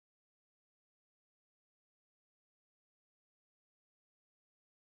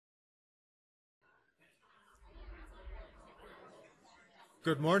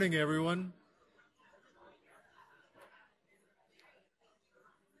Good morning, everyone.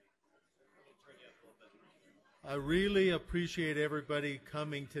 I really appreciate everybody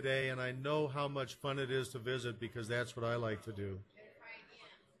coming today, and I know how much fun it is to visit because that's what I like to do.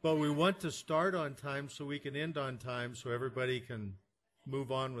 But we want to start on time so we can end on time so everybody can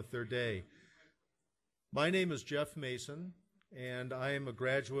move on with their day. My name is Jeff Mason, and I am a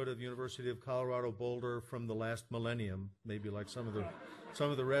graduate of University of Colorado Boulder from the last millennium, maybe like some of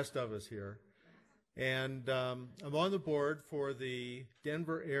the rest of us here. And I'm on the board for the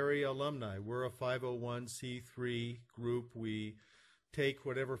Denver area alumni. We're a 501c3 group. We take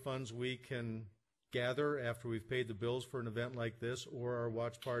whatever funds we can gather after we've paid the bills for an event like this or our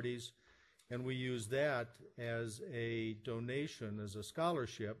watch parties, and we use that as a donation, as a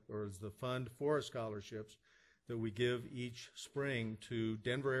scholarship, or as the fund for scholarships that we give each spring to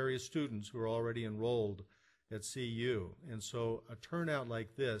Denver area students who are already enrolled at CU. And so a turnout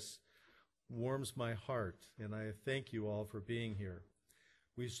like this warms my heart, and I thank you all for being here.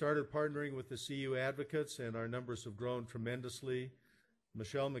 We started partnering with the CU Advocates, and our numbers have grown tremendously.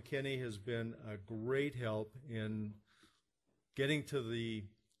 Michelle McKinney has been a great help in getting to the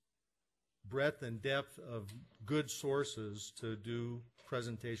breadth and depth of good sources to do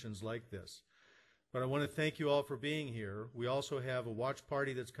presentations like this. But I want to thank you all for being here. We also have a watch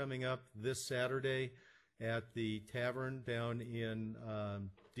party that's coming up this Saturday at the tavern down in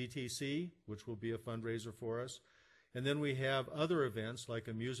DTC, which will be a fundraiser for us. And then we have other events like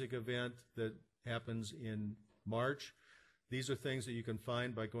a music event that happens in March. These are things that you can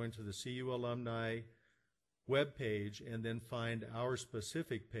find by going to the CU Alumni webpage and then find our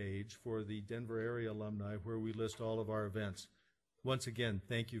specific page for the Denver area alumni where we list all of our events. Once again,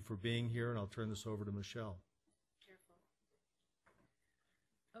 thank you for being here, and I'll turn this over to Michelle.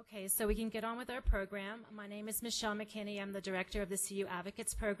 Okay, so we can get on with our program. My name is Michelle McKinney. I'm the director of the CU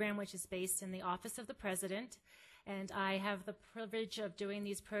Advocates program, which is based in the Office of the President. And I have the privilege of doing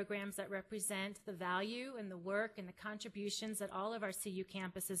these programs that represent the value and the work and the contributions that all of our CU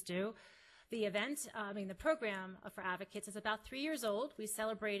campuses do. The program for advocates is about 3 years old. We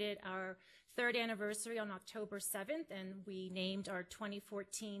celebrated our third anniversary on October 7th, and we named our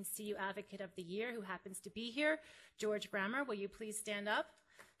 2014 CU Advocate of the Year, who happens to be here, George Brammer. Will you please stand up?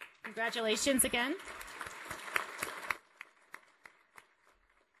 Congratulations again.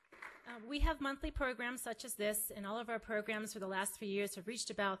 We have monthly programs such as this, and all of our programs for the last 3 years have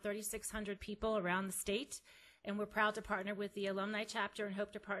reached about 3,600 people around the state, and we're proud to partner with the alumni chapter and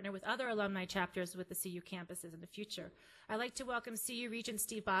hope to partner with other alumni chapters with the CU campuses in the future. I'd like to welcome CU Regent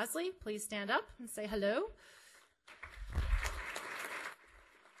Steve Bosley. Please stand up and say hello.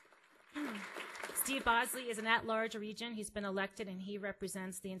 Steve Bosley is an at-large regent. He's been elected, and he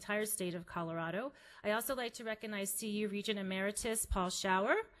represents the entire state of Colorado. I also like to recognize CU Regent Emeritus Paul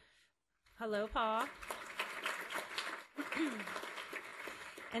Schauer. Hello, Paul.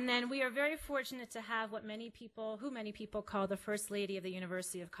 And then we are very fortunate to have who many people call the First Lady of the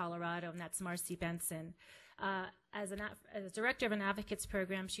University of Colorado, and that's Marcy Benson. As a director of an advocates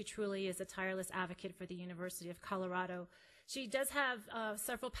program, she truly is a tireless advocate for the University of Colorado. She does have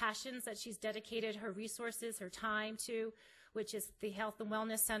several passions that she's dedicated her resources, her time to, which is the Health and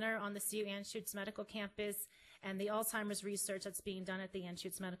Wellness Center on the CU Anschutz Medical Campus and the Alzheimer's research that's being done at the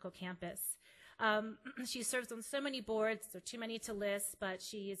Anschutz Medical Campus. She serves on so many boards, there are too many to list, but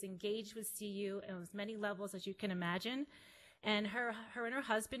she is engaged with CU on as many levels as you can imagine. And her and her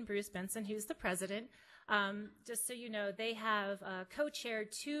husband, Bruce Benson, who's the president, just so you know, they have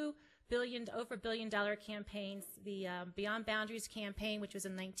co-chaired over $1 billion campaigns, the Beyond Boundaries campaign, which was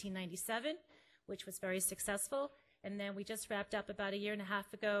in 1997, which was very successful. And then we just wrapped up about a year and a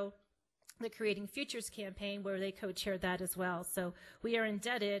half ago the Creating Futures campaign, where they co-chaired that as well. So we are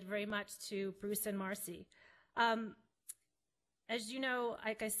indebted very much to Bruce and Marcy. As you know,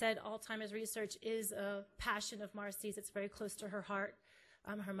 like I said, Alzheimer's research is a passion of Marcy's. It's very close to her heart.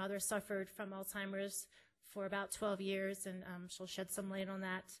 Her mother suffered from Alzheimer's for about 12 years, and she'll shed some light on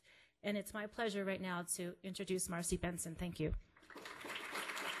that. And it's my pleasure right now to introduce Marcy Benson. Thank you.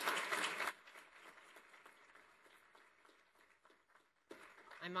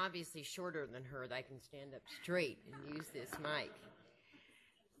 I'm obviously shorter than her, that I can stand up straight and use this mic.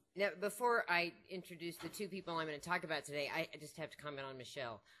 Now, before I introduce the two people I'm going to talk about today, I just have to comment on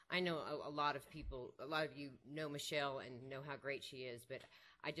Michelle. I know a lot of you know Michelle and know how great she is, but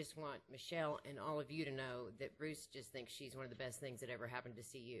I just want Michelle and all of you to know that Bruce just thinks she's one of the best things that ever happened to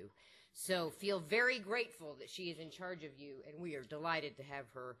CU. So feel very grateful that she is in charge of you, and we are delighted to have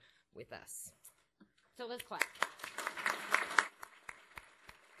her with us. So let's clap.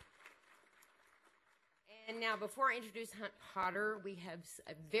 And now, before I introduce Hunt Potter, we have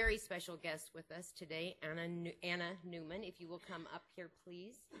a very special guest with us today, Anna Newman. If you will come up here,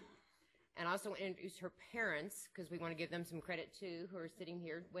 please. And I also want to introduce her parents, because we want to give them some credit, too, who are sitting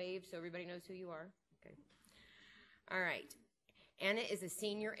here. Wave so everybody knows who you are. Okay. All right. Anna is a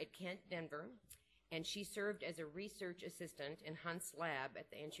senior at Kent, Denver, and she served as a research assistant in Hunt's lab at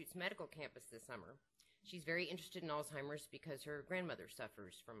the Anschutz Medical Campus this summer. She's very interested in Alzheimer's because her grandmother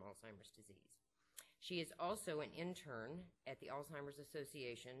suffers from Alzheimer's disease. She is also an intern at the Alzheimer's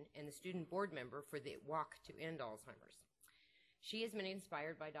Association and the student board member for the Walk to End Alzheimer's. She has been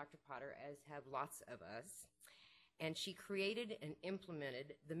inspired by Dr. Potter, as have lots of us, and she created and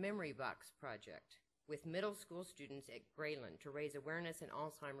implemented the Memory Box Project with middle school students at Grayland to raise awareness in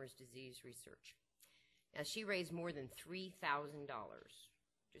Alzheimer's disease research. Now, she raised more than $3,000,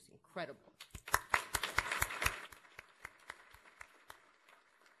 just incredible.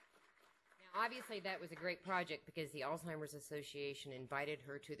 Obviously, that was a great project because the Alzheimer's Association invited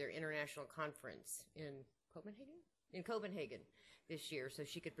her to their international conference in Copenhagen? In Copenhagen this year, so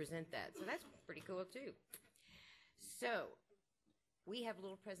she could present that. So that's pretty cool, too. So, we have a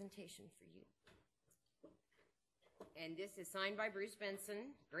little presentation for you. And this is signed by Bruce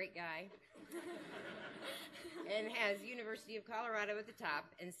Benson, great guy, and has University of Colorado at the top,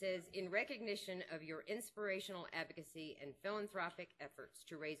 and says, in recognition of your inspirational advocacy and philanthropic efforts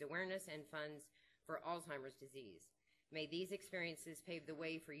to raise awareness and funds for Alzheimer's disease, may these experiences pave the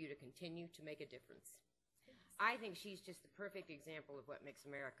way for you to continue to make a difference. I think she's just the perfect example of what makes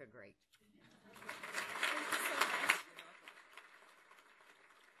America great.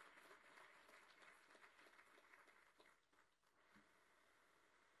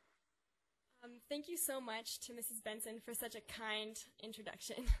 Thank you so much to Mrs. Benson for such a kind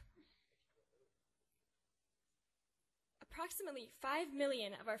introduction. Approximately 5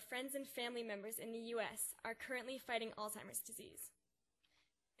 million of our friends and family members in the U.S. are currently fighting Alzheimer's disease.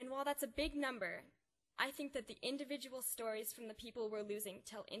 And while that's a big number, I think that the individual stories from the people we're losing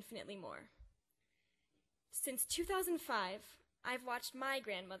tell infinitely more. Since 2005, I've watched my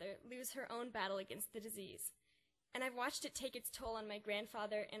grandmother lose her own battle against the disease, and I've watched it take its toll on my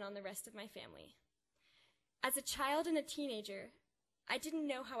grandfather and on the rest of my family. As a child and a teenager, I didn't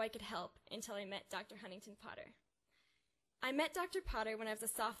know how I could help until I met Dr. Huntington Potter. I met Dr. Potter when I was a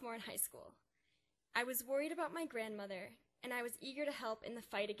sophomore in high school. I was worried about my grandmother, and I was eager to help in the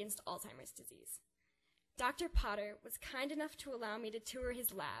fight against Alzheimer's disease. Dr. Potter was kind enough to allow me to tour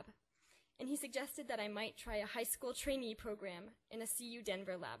his lab, and he suggested that I might try a high school trainee program in a CU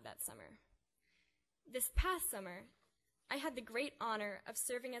Denver lab that summer. This past summer, I had the great honor of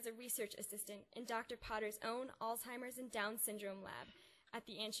serving as a research assistant in Dr. Potter's own Alzheimer's and Down syndrome lab at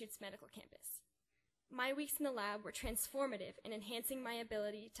the Anschutz Medical Campus. My weeks in the lab were transformative in enhancing my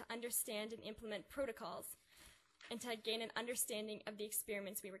ability to understand and implement protocols and to gain an understanding of the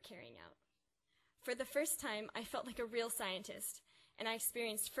experiments we were carrying out. For the first time, I felt like a real scientist, and I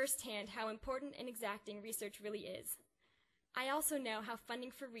experienced firsthand how important and exacting research really is. I also know how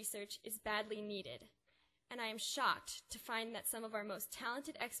funding for research is badly needed, and I am shocked to find that some of our most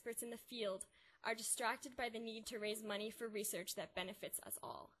talented experts in the field are distracted by the need to raise money for research that benefits us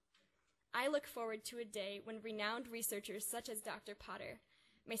all. I look forward to a day when renowned researchers such as Dr. Potter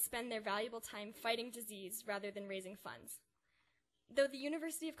may spend their valuable time fighting disease rather than raising funds. Though the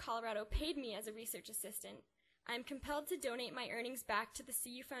University of Colorado paid me as a research assistant, I am compelled to donate my earnings back to the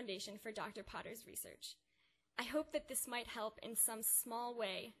CU Foundation for Dr. Potter's research. I hope that this might help in some small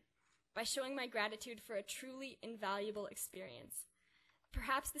way by showing my gratitude for a truly invaluable experience.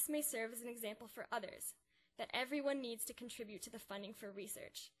 Perhaps this may serve as an example for others, that everyone needs to contribute to the funding for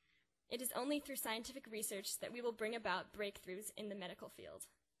research. It is only through scientific research that we will bring about breakthroughs in the medical field.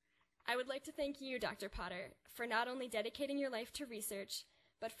 I would like to thank you, Dr. Potter, for not only dedicating your life to research,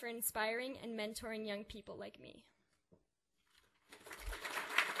 but for inspiring and mentoring young people like me.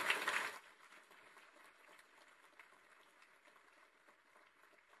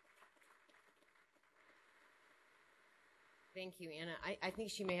 Thank you, Anna. I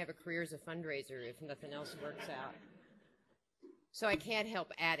think she may have a career as a fundraiser if nothing else works out. So I can't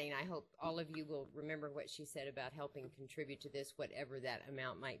help adding, I hope all of you will remember what she said about helping contribute to this, whatever that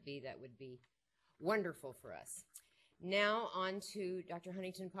amount might be. That would be wonderful for us. Now on to Dr.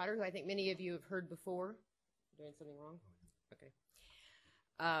 Huntington Potter, who I think many of you have heard before. Doing something wrong? Okay.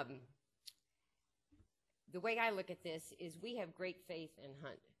 The way I look at this is we have great faith in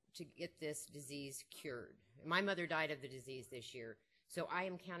Hunt to get this disease cured. My mother died of the disease this year, so I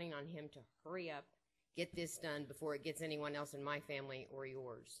am counting on him to hurry up, get this done before it gets anyone else in my family or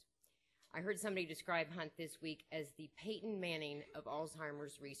yours. I heard somebody describe Hunt this week as the Peyton Manning of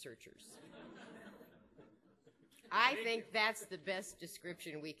Alzheimer's researchers. I think that's the best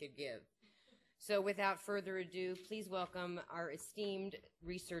description we could give. So without further ado, please welcome our esteemed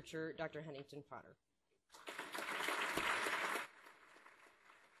researcher, Dr. Huntington Potter.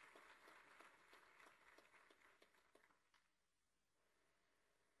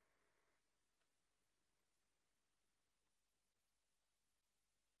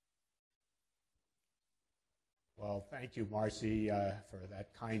 Well, thank you, Marcy, for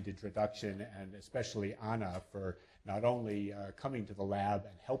that kind introduction, and especially Anna for not only coming to the lab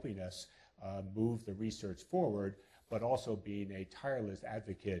and helping us move the research forward, but also being a tireless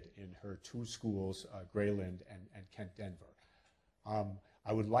advocate in her two schools, Grayland and Kent Denver.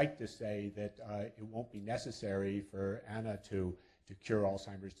 I would like to say that it won't be necessary for Anna to cure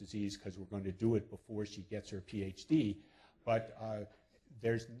Alzheimer's disease because we're going to do it before she gets her Ph.D., but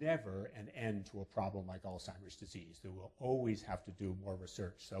there's never an end to a problem like Alzheimer's disease. There will always have to do more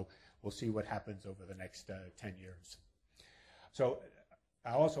research. So we'll see what happens over the next 10 years. So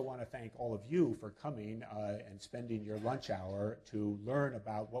I also want to thank all of you for coming and spending your lunch hour to learn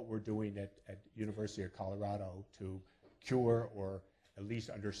about what we're doing at University of Colorado to cure or at least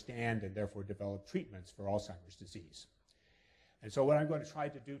understand and therefore develop treatments for Alzheimer's disease. And so what I'm going to try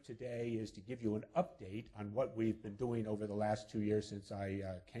to do today is to give you an update on what we've been doing over the last 2 years since I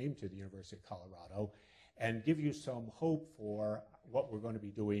came to the University of Colorado, and give you some hope for what we're going to be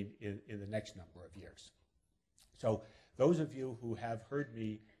doing in the next number of years. So those of you who have heard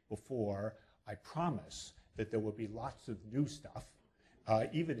me before, I promise that there will be lots of new stuff,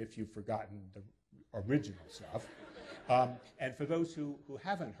 even if you've forgotten the original stuff. And for those who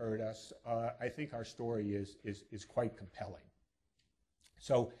haven't heard us, I think our story is quite compelling.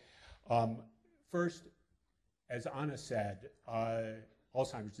 So first, as Anna said,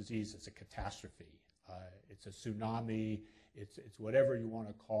 Alzheimer's disease is a catastrophe. It's a tsunami. It's whatever you want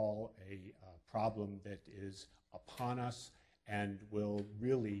to call a problem that is upon us and will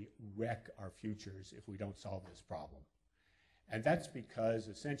really wreck our futures if we don't solve this problem. And that's because,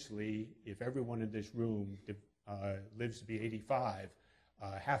 essentially, if everyone in this room lives to be 85,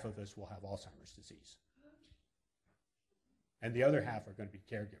 half of us will have Alzheimer's disease. And the other half are going to be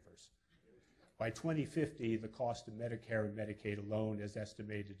caregivers. By 2050, the cost of Medicare and Medicaid alone is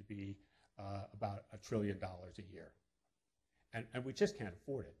estimated to be about $1 trillion a year. And we just can't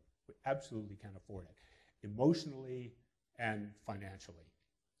afford it. We absolutely can't afford it, emotionally and financially.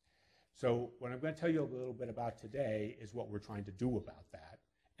 So what I'm going to tell you a little bit about today is what we're trying to do about that.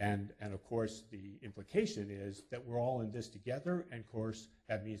 And of course, the implication is that we're all in this together, and of course,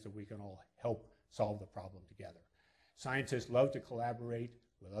 that means that we can all help solve the problem together. Scientists love to collaborate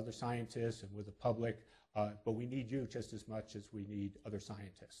with other scientists and with the public, but we need you just as much as we need other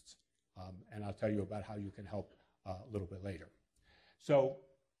scientists. And I'll tell you about how you can help a little bit later. So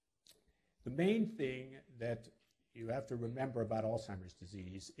the main thing that you have to remember about Alzheimer's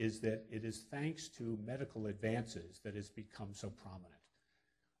disease is that it is thanks to medical advances that it's become so prominent.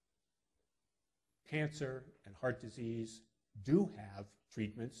 Cancer and heart disease do have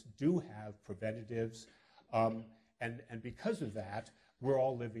treatments, do have preventatives, and because of that, we're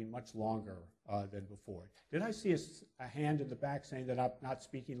all living much longer than before. Did I see a hand in the back saying that I'm not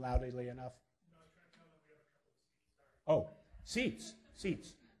speaking loudly enough? No, I was trying to tell them we have a couple of seats. Oh,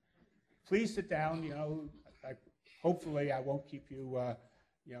 seats. Please sit down. You know, hopefully I won't keep you,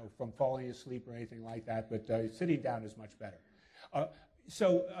 from falling asleep or anything like that. But sitting down is much better.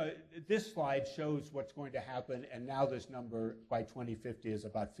 So this slide shows what's going to happen, and now this number by 2050 is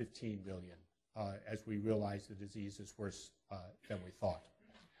about 15 million. As we realize the disease is worse than we thought.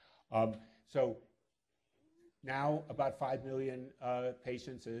 So now about 5 million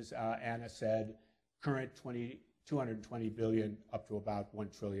patients, as Anna said, current 220 billion up to about 1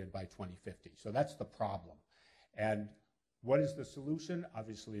 trillion by 2050. So that's the problem. And what is the solution?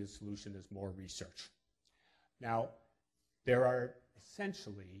 Obviously, the solution is more research. Now, there are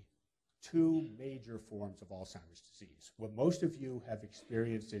essentially two major forms of Alzheimer's disease. What most of you have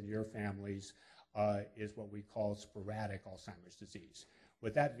experienced in your families is what we call sporadic Alzheimer's disease.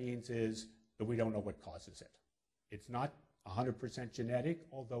 What that means is that we don't know what causes it. It's not 100% genetic,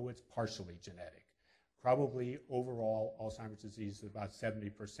 although it's partially genetic. Probably overall Alzheimer's disease is about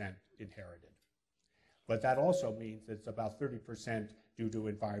 70% inherited. But that also means that it's about 30% due to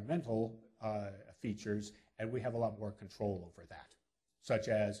environmental features, and we have a lot more control over that, such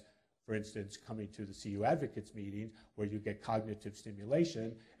as, for instance, coming to the CU Advocates meeting where you get cognitive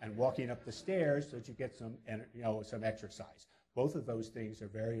stimulation and walking up the stairs so that you get some exercise. Both of those things are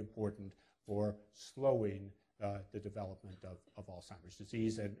very important for slowing the development of Alzheimer's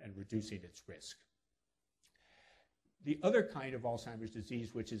disease and reducing its risk. The other kind of Alzheimer's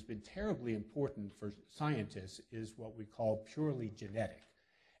disease, which has been terribly important for scientists, is what we call purely genetic.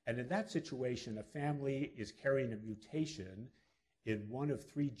 And in that situation, a family is carrying a mutation in one of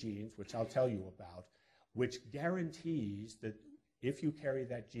 3 genes, which I'll tell you about, which guarantees that if you carry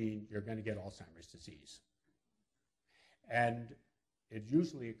that gene, you're going to get Alzheimer's disease. And it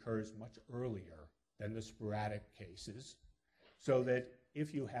usually occurs much earlier than the sporadic cases, so that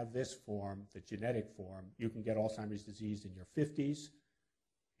if you have this form, the genetic form, you can get Alzheimer's disease in your 50s,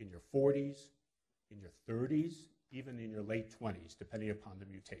 in your 40s, in your 30s, even in your late 20s, depending upon the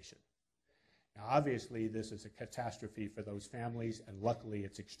mutation. Now, obviously, this is a catastrophe for those families, and luckily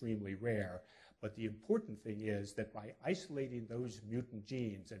it's extremely rare. But the important thing is that by isolating those mutant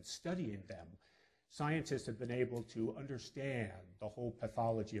genes and studying them, scientists have been able to understand the whole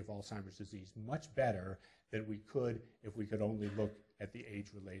pathology of Alzheimer's disease much better than we could if we could only look at the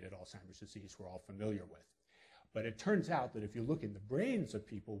age-related Alzheimer's disease we're all familiar with. But it turns out that if you look in the brains of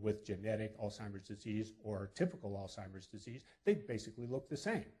people with genetic Alzheimer's disease or typical Alzheimer's disease, they basically look the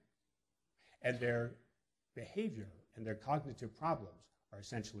same. And their behavior and their cognitive problems are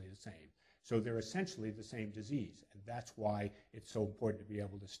essentially the same. So they're essentially the same disease. And that's why it's so important to be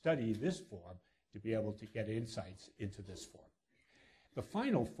able to study this form, to be able to get insights into this form. The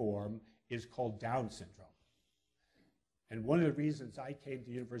final form is called Down syndrome. And one of the reasons I came to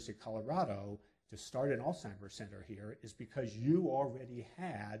the University of Colorado to start an Alzheimer's Center here is because you already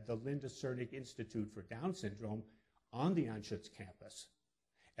had the Linda Cernick Institute for Down Syndrome on the Anschutz campus.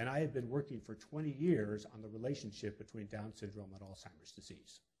 And I had been working for 20 years on the relationship between Down syndrome and Alzheimer's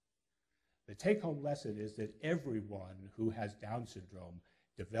disease. The take-home lesson is that everyone who has Down syndrome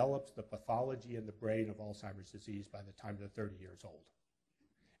develops the pathology in the brain of Alzheimer's disease by the time they're 30 years old.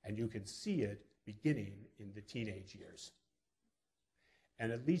 And you can see it beginning in the teenage years.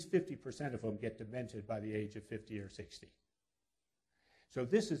 And at least 50% of them get demented by the age of 50 or 60. So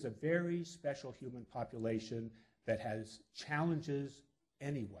this is a very special human population that has challenges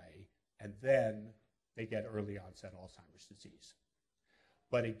anyway, and then they get early onset Alzheimer's disease.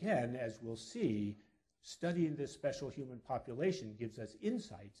 But again, as we'll see, studying this special human population gives us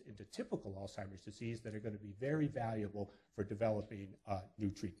insights into typical Alzheimer's disease that are going to be very valuable for developing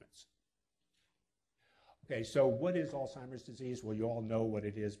new treatments. Okay, so what is Alzheimer's disease? Well, you all know what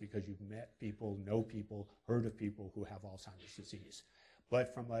it is because you've met people, know people, heard of people who have Alzheimer's disease.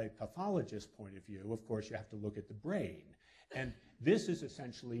 But from a pathologist point of view, of course, you have to look at the brain. And this is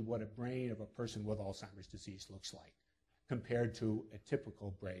essentially what a brain of a person with Alzheimer's disease looks like compared to a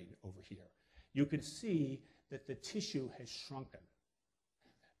typical brain over here. You can see that the tissue has shrunken.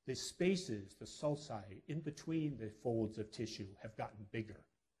 The spaces, the sulci, in between the folds of tissue have gotten bigger.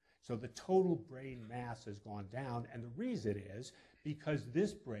 So the total brain mass has gone down, and the reason is because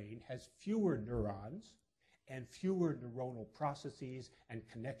this brain has fewer neurons and fewer neuronal processes and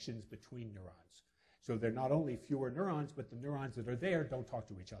connections between neurons. So they're not only fewer neurons, but the neurons that are there don't talk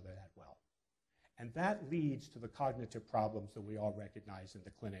to each other that well. And that leads to the cognitive problems that we all recognize in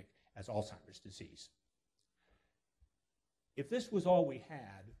the clinic as Alzheimer's disease. If this was all we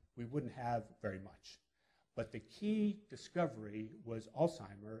had, we wouldn't have very much. But the key discovery was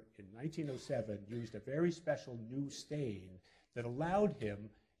Alzheimer in 1907 used a very special new stain that allowed him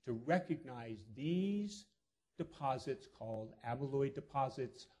to recognize these deposits called amyloid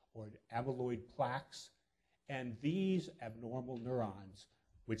deposits or amyloid plaques, and these abnormal neurons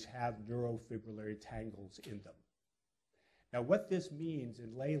which have neurofibrillary tangles in them. Now, what this means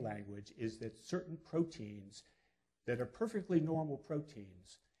in lay language is that certain proteins that are perfectly normal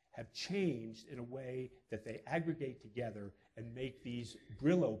proteins have changed in a way that they aggregate together and make these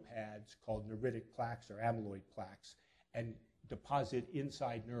Brillo pads called neuritic plaques or amyloid plaques and deposit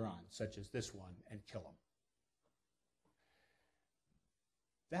inside neurons, such as this one, and kill them.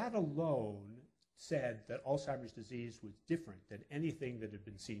 That alone said that Alzheimer's disease was different than anything that had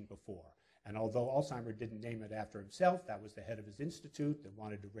been seen before. And although Alzheimer didn't name it after himself, that was the head of his institute that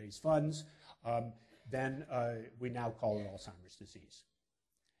wanted to raise funds, then we now call it Alzheimer's disease.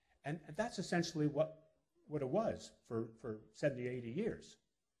 And that's essentially what it was for 70, 80 years.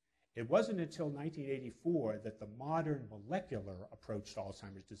 It wasn't until 1984 that the modern molecular approach to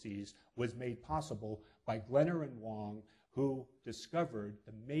Alzheimer's disease was made possible by Glenner and Wong, who discovered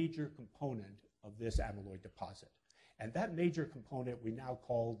the major component of this amyloid deposit. And that major component we now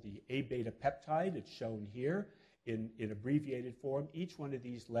call the A-beta peptide. It's shown here in abbreviated form. Each one of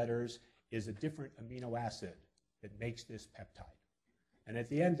these letters is a different amino acid that makes this peptide. And at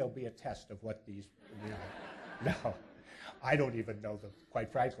the end, there'll be a test of what these, no, I don't even know them,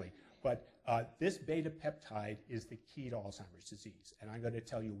 quite frankly. But this beta peptide is the key to Alzheimer's disease. And I'm going to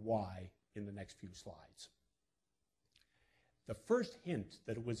tell you why in the next few slides. the first hint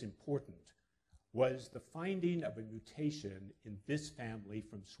that it was important was the finding of a mutation in this family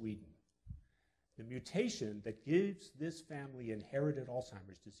from Sweden. The mutation that gives this family inherited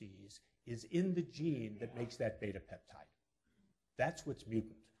Alzheimer's disease is in the gene that makes that beta peptide. That's what's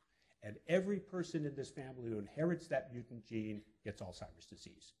mutant. And every person in this family who inherits that mutant gene gets Alzheimer's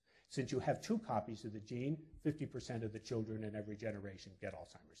disease. Since you have 2 copies of the gene, 50% of the children in every generation get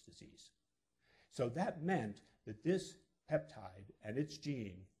Alzheimer's disease. So that meant that this peptide and its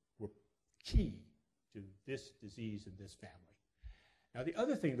gene were key to this disease in this family. Now, the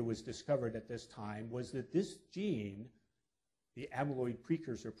other thing that was discovered at this time was that this gene, the amyloid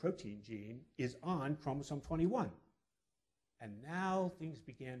precursor protein gene, is on chromosome 21. And now things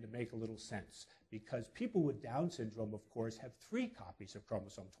began to make a little sense, because people with Down syndrome, of course, have 3 copies of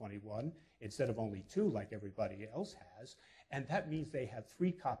chromosome 21 instead of only 2 like everybody else has. And that means they have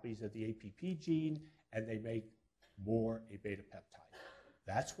 3 copies of the APP gene, and they make more A beta peptide.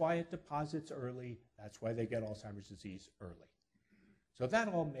 That's why it deposits early. That's why they get Alzheimer's disease early. So that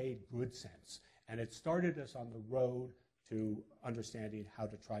all made good sense, and it started us on the road to understanding how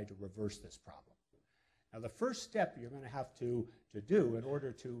to try to reverse this problem. Now, the first step you're going to have to do in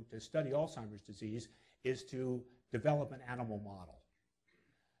order to study Alzheimer's disease is to develop an animal model.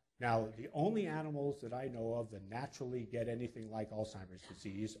 Now, the only animals that I know of that naturally get anything like Alzheimer's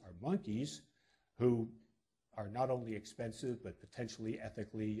disease are monkeys, who are not only expensive but potentially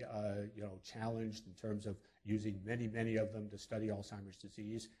ethically challenged in terms of using many of them to study Alzheimer's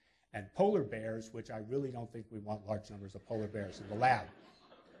disease, and polar bears, which I really don't think we want large numbers of polar bears in the lab.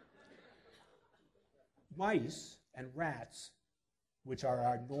 Mice and rats, which are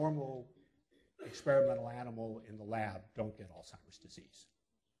our normal experimental animal in the lab, don't get Alzheimer's disease.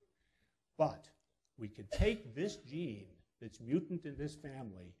 But we can take this gene that's mutant in this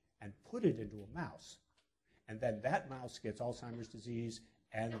family and put it into a mouse. And then that mouse gets Alzheimer's disease,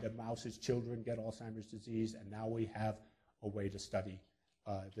 and the mouse's children get Alzheimer's disease, and now we have a way to study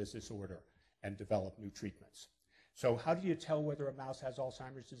this disorder and develop new treatments. So how do you tell whether a mouse has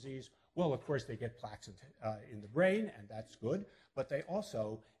Alzheimer's disease? Well, of course, they get plaques in the brain, and that's good, but they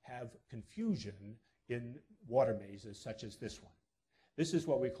also have confusion in water mazes, such as this one. This is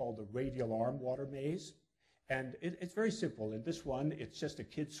what we call the radial arm water maze, and it's very simple. In this one, it's just a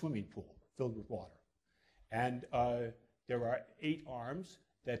kid's swimming pool filled with water. And there are 8 arms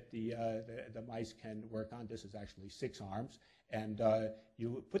that the mice can work on. This is actually 6 arms. And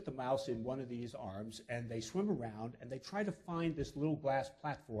you put the mouse in one of these arms, and they swim around, and they try to find this little glass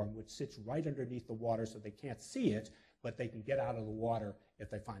platform which sits right underneath the water so they can't see it, but they can get out of the water if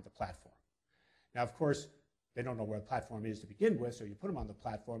they find the platform. Now, of course, they don't know where the platform is to begin with, so you put them on the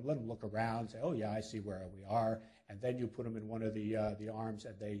platform, let them look around, say, oh, yeah, I see where we are, and then you put them in one of the arms,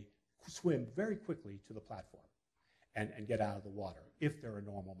 and they swim very quickly to the platform and get out of the water, if they're a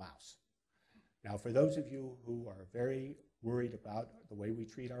normal mouse. Now, for those of you who are very worried about the way we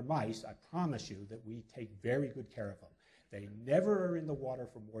treat our mice, I promise you that we take very good care of them. They never are in the water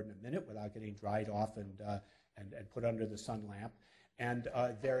for more than a minute without getting dried off and put under the sun lamp. And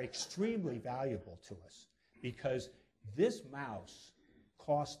they're extremely valuable to us, because this mouse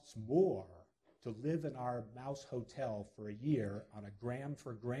costs more to live in our mouse hotel for a year on a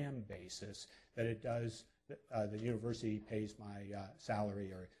gram-for-gram basis than it does the university pays my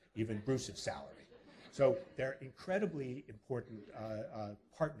salary, or even Bruce's salary. So they're incredibly important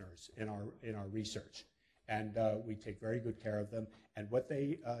partners in our research, and we take very good care of them. And what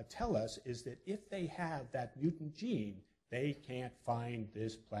they tell us is that if they have that mutant gene, they can't find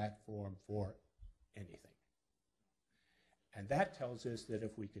this platform for anything. And that tells us that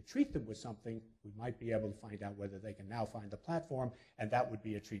if we could treat them with something, we might be able to find out whether they can now find the platform, and that would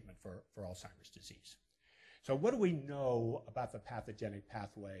be a treatment for Alzheimer's disease. So what do we know about the pathogenic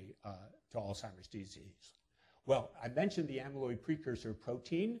pathway to Alzheimer's disease? Well, I mentioned the amyloid precursor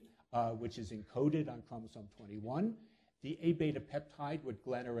protein, which is encoded on chromosome 21. The A beta peptide, what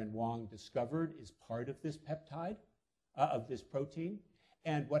Glenner and Wong discovered, is part of this peptide, of this protein.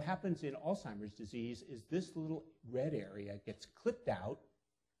 And what happens in Alzheimer's disease is this little red area gets clipped out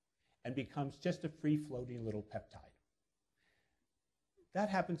and becomes just a free-floating little peptide. That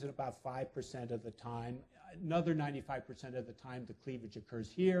happens in about 5% of the time. Another 95% of the time, the cleavage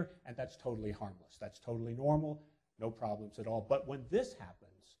occurs here, and that's totally harmless. That's totally normal, no problems at all. But when this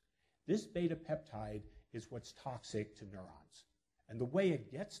happens, this beta peptide is what's toxic to neurons. And the way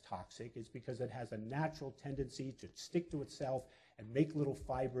it gets toxic is because it has a natural tendency to stick to itself and make little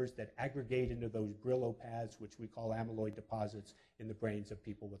fibers that aggregate into those Brillo pads, which we call amyloid deposits, in the brains of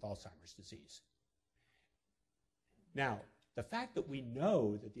people with Alzheimer's disease. Now, the fact that we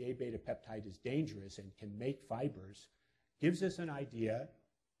know that the A beta peptide is dangerous and can make fibers gives us an idea,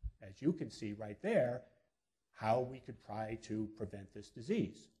 as you can see right there, how we could try to prevent this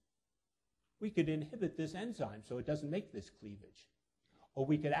disease. We could inhibit this enzyme so it doesn't make this cleavage. Or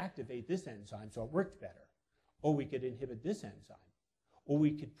we could activate this enzyme so it worked better. Or we could inhibit this enzyme. Or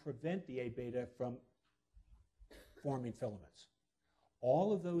we could prevent the A-beta from forming filaments.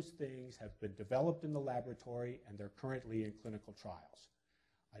 All of those things have been developed in the laboratory, and they're currently in clinical trials.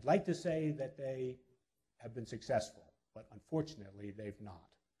 I'd like to say that they have been successful, but unfortunately they've not.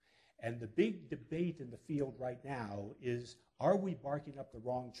 And the big debate in the field right now is, are we barking up the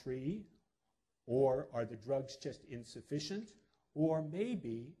wrong tree? Or are the drugs just insufficient? Or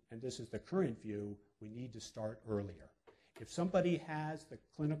maybe, and this is the current view, we need to start earlier. If somebody has the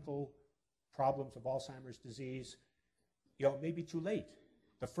clinical problems of Alzheimer's disease, it may be too late.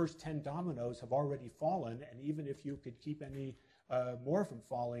 The first 10 dominoes have already fallen, and even if you could keep any more from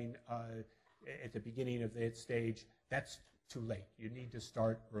falling at the beginning of that stage, that's too late. You need to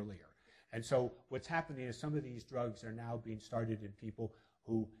start earlier. And so what's happening is some of these drugs are now being started in people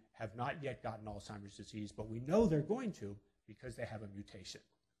who have not yet gotten Alzheimer's disease, but we know they're going to because they have a mutation.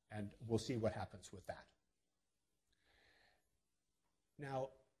 And we'll see what happens with that. Now,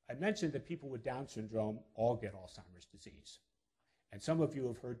 I mentioned that people with Down syndrome all get Alzheimer's disease. And some of you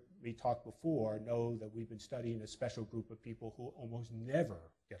have heard me talk before, know that we've been studying a special group of people who almost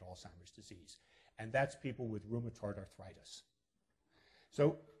never get Alzheimer's disease. And that's people with rheumatoid arthritis.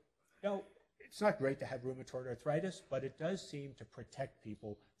 So, it's not great to have rheumatoid arthritis, but it does seem to protect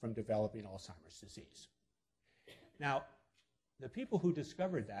people from developing Alzheimer's disease. Now, the people who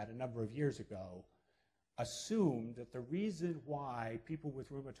discovered that a number of years ago assumed that the reason why people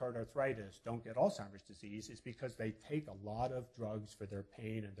with rheumatoid arthritis don't get Alzheimer's disease is because they take a lot of drugs for their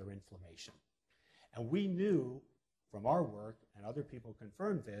pain and their inflammation. And we knew from our work, and other people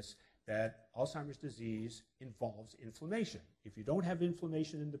confirmed this, that Alzheimer's disease involves inflammation. If you don't have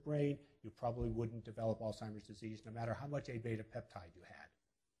inflammation in the brain, you probably wouldn't develop Alzheimer's disease no matter how much A-beta peptide you had.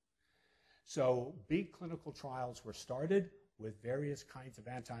 So big clinical trials were started with various kinds of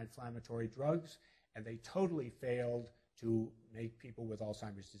anti-inflammatory drugs, and they totally failed to make people with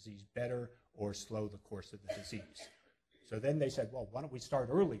Alzheimer's disease better or slow the course of the disease. So then they said, well, why don't we start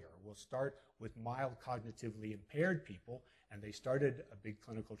earlier? We'll start with mild cognitively impaired people, and they started a big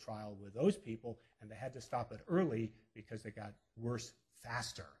clinical trial with those people, and they had to stop it early because they got worse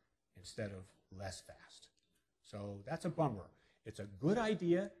faster instead of less fast. So that's a bummer. It's a good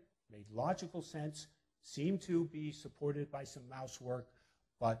idea, made logical sense, seemed to be supported by some mouse work,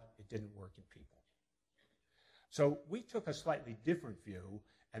 but it didn't work in people. So we took a slightly different view,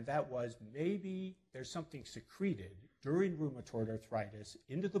 and that was maybe there's something secreted during rheumatoid arthritis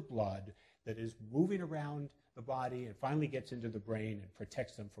into the blood that is moving around the body and finally gets into the brain and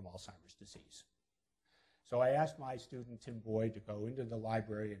protects them from Alzheimer's disease. So I asked my student, Tim Boyd, to go into the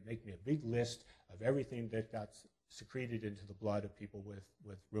library and make me a big list of everything that got secreted into the blood of people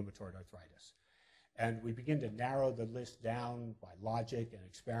with rheumatoid arthritis. And we began to narrow the list down by logic and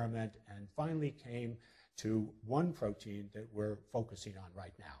experiment, and finally came to one protein that we're focusing on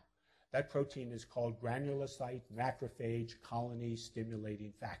right now. That protein is called granulocyte macrophage colony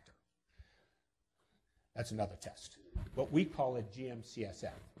stimulating factor. That's another test. But we call it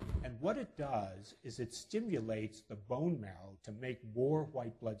GM-CSF. And what it does is it stimulates the bone marrow to make more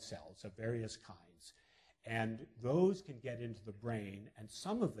white blood cells of various kinds. And those can get into the brain, and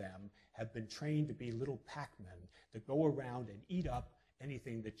some of them have been trained to be little Pac-Men that go around and eat up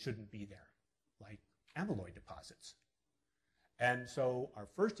anything that shouldn't be there, like amyloid deposits. And so our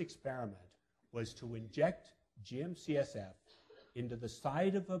first experiment was to inject GM-CSF into the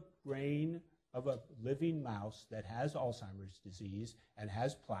side of a brain of a living mouse that has Alzheimer's disease and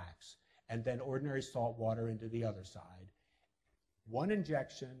has plaques, and then ordinary salt water into the other side. One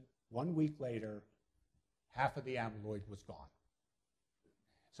injection, 1 week later, half of the amyloid was gone.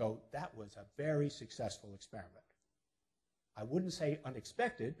 So that was a very successful experiment. I wouldn't say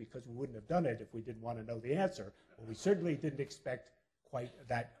unexpected, because we wouldn't have done it if we didn't want to know the answer, but we certainly didn't expect quite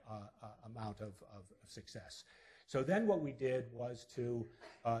that amount of success. So then what we did was to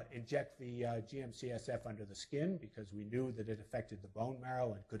inject the GM-CSF under the skin, because we knew that it affected the bone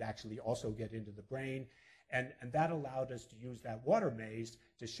marrow and could actually also get into the brain. And that allowed us to use that water maze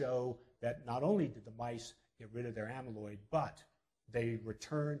to show that not only did the mice get rid of their amyloid, but they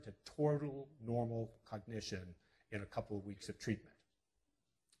returned to total normal cognition in a couple of weeks of treatment.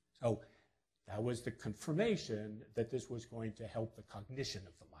 So that was the confirmation that this was going to help the cognition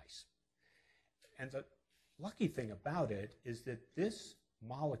of the mice. And the lucky thing about it is that this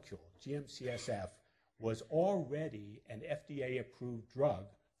molecule, GM-CSF, was already an FDA-approved drug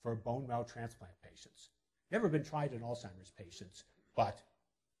for bone marrow transplant patients. Never been tried in Alzheimer's patients, but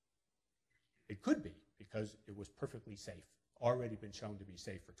it could be because it was perfectly safe, already been shown to be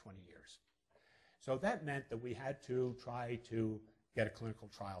safe for 20 years. So that meant that we had to try to get a clinical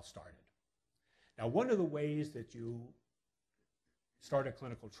trial started. Now, one of the ways that you start a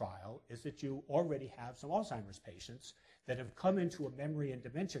clinical trial is that you already have some Alzheimer's patients that have come into a memory and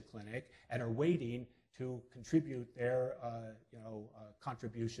dementia clinic and are waiting to contribute their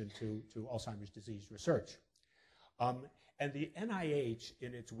contribution to Alzheimer's disease research. And the NIH,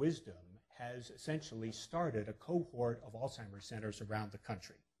 in its wisdom, has essentially started a cohort of Alzheimer's centers around the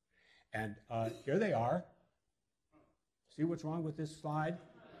country. And here they are. See what's wrong with this slide?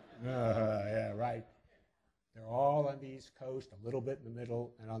 Yeah, right. They're all on the East Coast, a little bit in the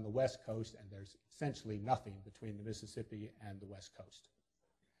middle, and on the West Coast, and there's essentially nothing between the Mississippi and the West Coast.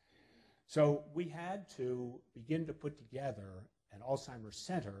 So we had to begin to put together an Alzheimer's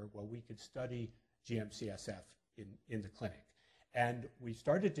center where we could study GM-CSF in the clinic. And we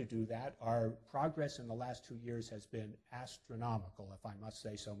started to do that. Our progress in the last 2 years has been astronomical, if I must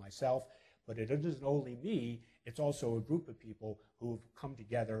say so myself. But it isn't only me, it's also a group of people who have come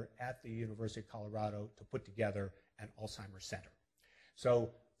together at the University of Colorado to put together an Alzheimer's center. So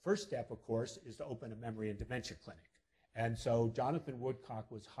first step, of course, is to open a memory and dementia clinic. And so Jonathan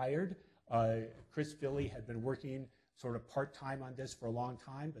Woodcock was hired. Chris Philly had been working sort of part-time on this for a long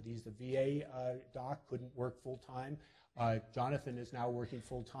time, but he's the VA doc, couldn't work full-time. Jonathan is now working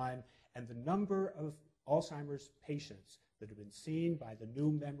full-time, and the number of Alzheimer's patients that have been seen by the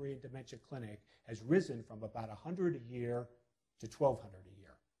new memory and dementia clinic has risen from about 100 a year to 1,200 a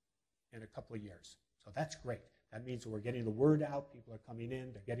year in a couple of years. So that's great. That means that we're getting the word out, people are coming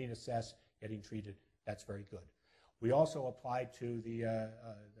in, they're getting assessed, getting treated. That's very good. We also applied to the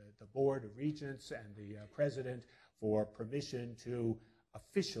Board of Regents and the President for permission to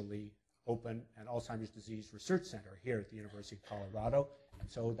officially open an Alzheimer's Disease Research Center here at the University of Colorado. And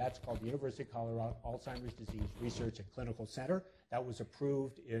so that's called the University of Colorado Alzheimer's Disease Research and Clinical Center. That was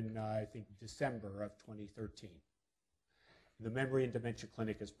approved in, I think, December of 2013. The Memory and Dementia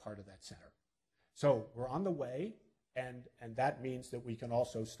Clinic is part of that center. So we're on the way, and that means that we can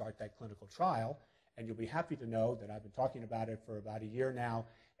also start that clinical trial. And you'll be happy to know that I've been talking about it for about a year now,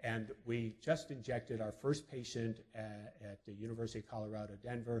 and we just injected our first patient at the University of Colorado,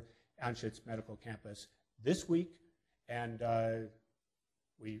 Denver, Anschutz Medical Campus this week, and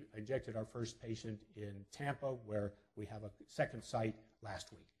we injected our first patient in Tampa, where we have a second site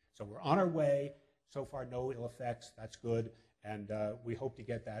last week. So we're on our way. So far, no ill effects. That's good, and we hope to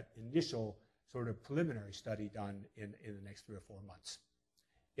get that initial sort of preliminary study done in the next 3 or 4 months.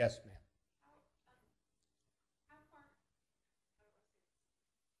 Yes, ma'am.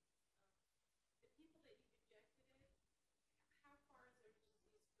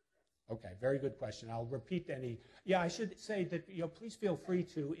 Okay, very good question. I'll repeat any. Yeah, I should say that, please feel free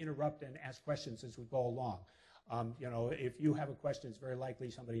to interrupt and ask questions as we go along. If you have a question, it's very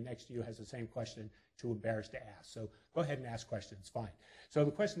likely somebody next to you has the same question, too embarrassed to ask. So go ahead and ask questions, fine. So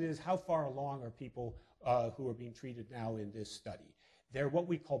the question is, how far along are people who are being treated now in this study? They're what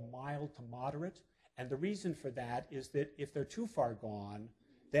we call mild to moderate, and the reason for that is that if they're too far gone,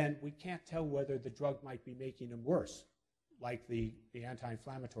 then we can't tell whether the drug might be making them worse, like the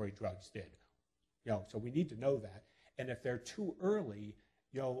anti-inflammatory drugs did. So we need to know that. And if they're too early,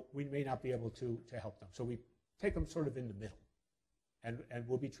 we may not be able to help them. So we take them sort of in the middle. And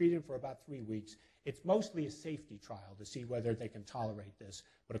we'll be treating them for about 3 weeks. It's mostly a safety trial to see whether they can tolerate this.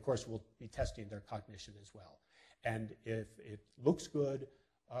 But of course, we'll be testing their cognition as well. And if it looks good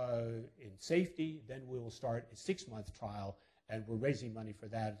in safety, then we will start a 6-month trial. And we're raising money for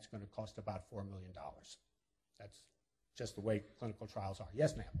that. It's going to cost about $4 million. That's just the way clinical trials are.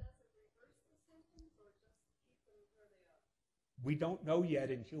 Yes, ma'am. Does it reverse the symptoms or just keep them where they are? We don't know yet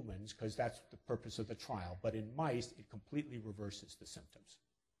in humans, because that's the purpose of the trial. But in mice, it completely reverses the symptoms.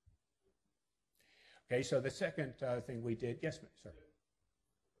 Okay, so the second thing we did, yes, ma'am, sir.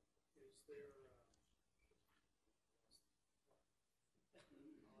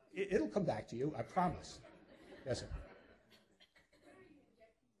 It'll come back to you, I promise. Yes, sir.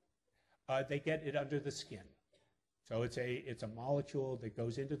 They get it under the skin. So it's a molecule that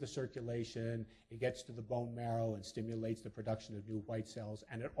goes into the circulation, it gets to the bone marrow and stimulates the production of new white cells,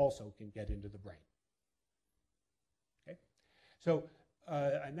 and it also can get into the brain. Okay? So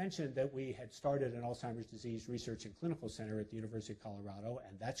I mentioned that we had started an Alzheimer's Disease Research and Clinical Center at the University of Colorado,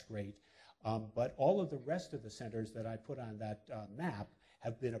 and that's great. But all of the rest of the centers that I put on that map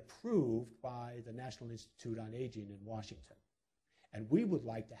have been approved by the National Institute on Aging in Washington. And we would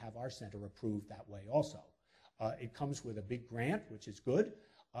like to have our center approved that way also. It comes with a big grant, which is good,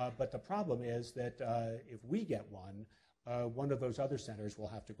 But the problem is that if we get one of those other centers will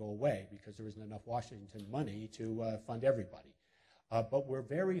have to go away because there isn't enough Washington money to fund everybody. But we're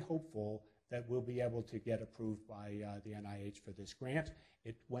very hopeful that we'll be able to get approved by the NIH for this grant.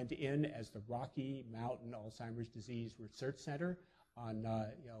 It went in as the Rocky Mountain Alzheimer's Disease Research Center on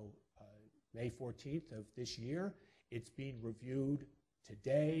May 14th of this year. It's being reviewed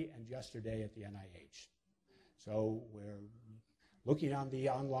today and yesterday at the NIH. So we're looking on the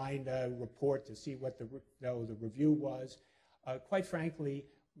online report to see what the review was. Quite frankly,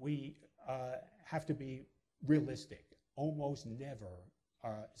 we have to be realistic. Almost never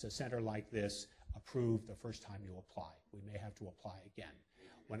is a center like this approved the first time you apply. We may have to apply again.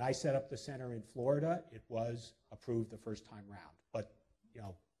 When I set up the center in Florida, it was approved the first time round. But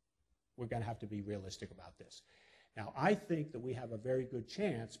we're going to have to be realistic about this. Now, I think that we have a very good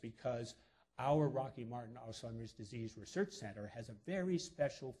chance because our Rocky Mountain Alzheimer's Disease Research Center has a very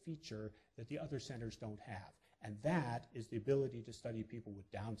special feature that the other centers don't have, and that is the ability to study people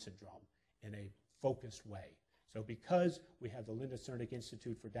with Down syndrome in a focused way. So because we have the Linda Cernick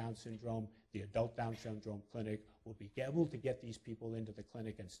Institute for Down Syndrome, the Adult Down Syndrome Clinic, we'll be able to get these people into the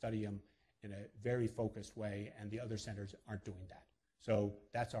clinic and study them in a very focused way, and the other centers aren't doing that. So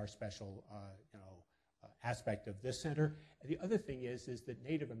that's our special aspect of this center. And the other thing is that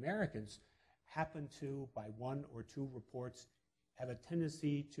Native Americans happen to, by one or two reports, have a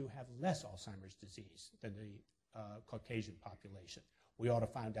tendency to have less Alzheimer's disease than the Caucasian population. We ought to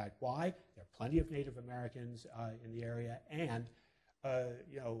find out why. There are plenty of Native Americans in the area, and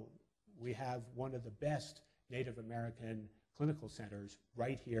we have one of the best Native American clinical centers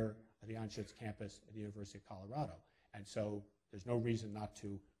right here at the Anschutz campus at the University of Colorado. And so there's no reason not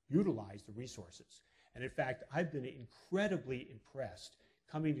to utilize the resources. And in fact, I've been incredibly impressed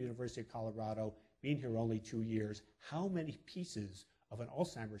coming to the University of Colorado, being here only 2 years, how many pieces of an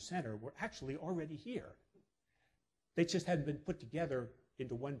Alzheimer's center were actually already here. They just hadn't been put together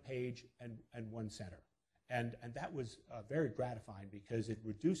into one page and one center. And that was very gratifying because it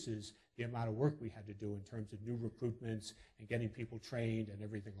reduces the amount of work we had to do in terms of new recruitments and getting people trained and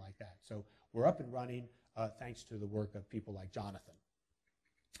everything like that. So we're up and running thanks to the work of people like Jonathan.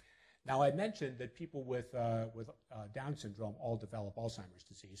 Now, I mentioned that people with Down syndrome all develop Alzheimer's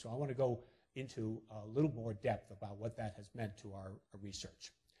disease, so I want to go into a little more depth about what that has meant to our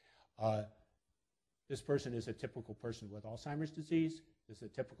research. This person is a typical person with Alzheimer's disease. This is a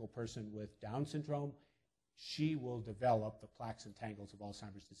typical person with Down syndrome. She will develop the plaques and tangles of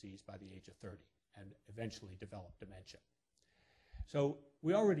Alzheimer's disease by the age of 30 and eventually develop dementia. So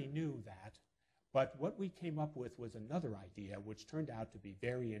we already knew that. But what we came up with was another idea which turned out to be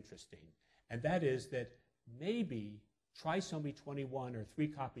very interesting, and that is that maybe trisomy 21 or 3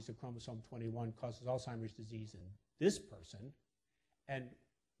 copies of chromosome 21 causes Alzheimer's disease in this person, and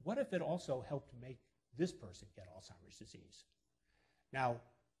what if it also helped make this person get Alzheimer's disease? Now,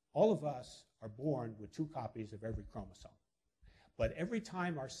 all of us are born with 2 copies of every chromosome, but every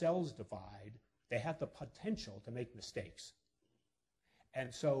time our cells divide, they have the potential to make mistakes.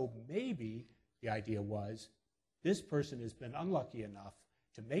 And so maybe the idea was, this person has been unlucky enough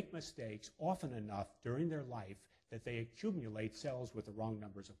to make mistakes often enough during their life that they accumulate cells with the wrong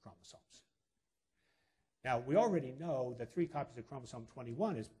numbers of chromosomes. Now, we already know that 3 copies of chromosome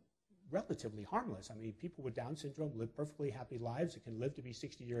 21 is relatively harmless. I mean, people with Down syndrome live perfectly happy lives. It can live to be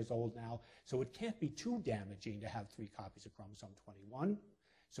 60 years old now, so it can't be too damaging to have 3 copies of chromosome 21.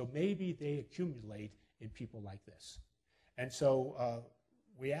 So maybe they accumulate in people like this. And so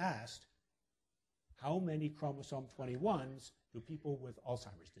we asked, how many chromosome 21s do people with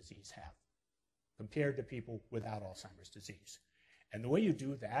Alzheimer's disease have compared to people without Alzheimer's disease? And the way you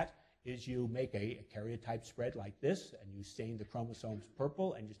do that is you make a karyotype spread like this, and you stain the chromosomes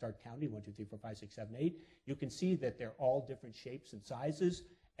purple, and you start counting 1, 2, 3, 4, 5, 6, 7, 8. You can see that they're all different shapes and sizes,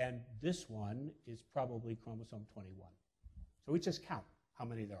 and this one is probably chromosome 21. So we just count how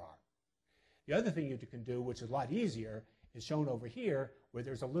many there are. The other thing you can do, which is a lot easier, is shown over here, where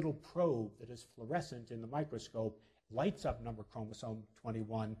there's a little probe that is fluorescent in the microscope, lights up number chromosome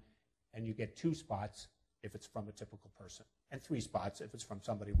 21, and you get 2 spots if it's from a typical person, and 3 spots if it's from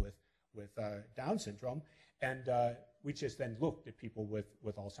somebody with Down syndrome. And we just then looked at people with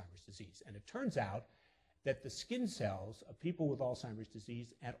Alzheimer's disease. And it turns out that the skin cells of people with Alzheimer's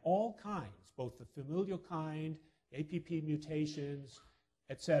disease at all kinds, both the familial kind, APP mutations,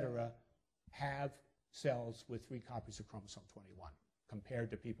 etc., have cells with 3 copies of chromosome 21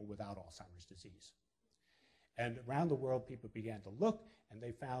 compared to people without Alzheimer's disease. And around the world, people began to look, and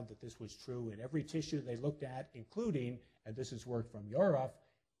they found that this was true in every tissue they looked at, including, and this is work from Europe,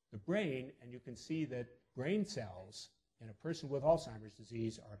 the brain, and you can see that brain cells in a person with Alzheimer's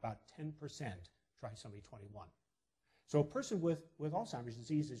disease are about 10% trisomy 21. So a person with Alzheimer's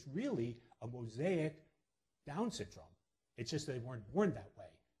disease is really a mosaic Down syndrome. It's just they weren't born that way.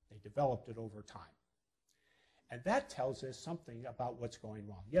 They developed it over time. And that tells us something about what's going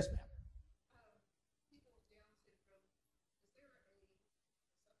wrong. Yes, ma'am?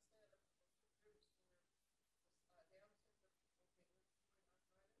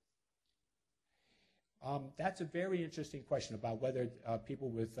 That's a very interesting question about whether people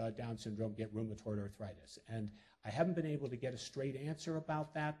with Down syndrome get rheumatoid arthritis. And I haven't been able to get a straight answer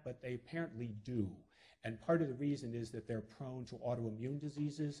about that, but they apparently do. And part of the reason is that they're prone to autoimmune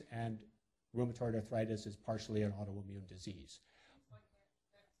diseases, and rheumatoid arthritis is partially an autoimmune disease.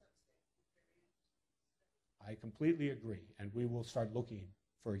 I completely agree, and we will start looking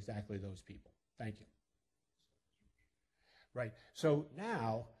for exactly those people. Thank you. Right. So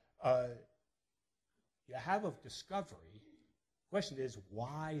now, you have a discovery. The question is,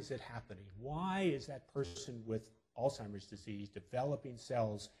 why is it happening? Why is that person with Alzheimer's disease developing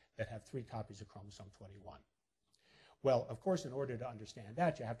cells that have 3 copies of chromosome 21? Well, of course, in order to understand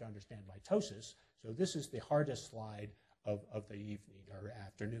that, you have to understand mitosis. So this is the hardest slide of the evening or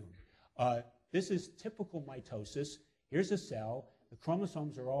afternoon. This is typical mitosis. Here's a cell. The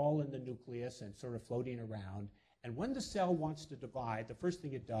chromosomes are all in the nucleus and sort of floating around. And when the cell wants to divide, the first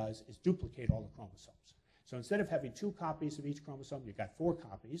thing it does is duplicate all the chromosomes. So instead of having 2 copies of each chromosome, you've got 4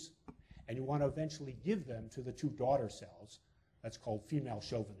 copies, and you want to eventually give them to the 2 daughter cells. That's called female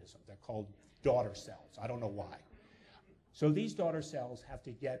chauvinism. They're called daughter cells. I don't know why. So these daughter cells have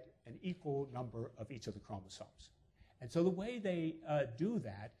to get an equal number of each of the chromosomes. And so the way they do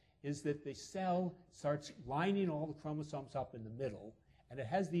that is that the cell starts lining all the chromosomes up in the middle, and it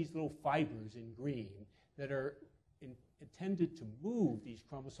has these little fibers in green that are intended to move these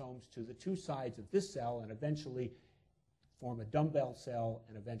chromosomes to the 2 sides of this cell and eventually form a dumbbell cell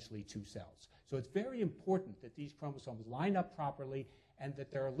and eventually 2 cells. So it's very important that these chromosomes line up properly and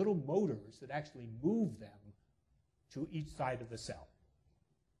that there are little motors that actually move them to each side of the cell.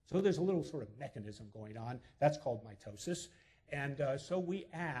 So there's a little sort of mechanism going on. That's called mitosis. And so we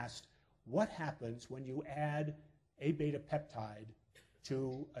asked, what happens when you add A beta peptide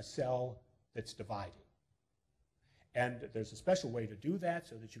to a cell that's dividing? And there's a special way to do that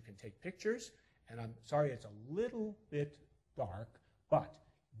so that you can take pictures. And I'm sorry, it's a little bit dark, but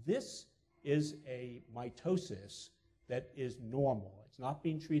this is a mitosis that is normal. It's not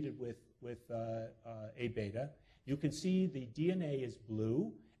being treated with A beta. You can see the DNA is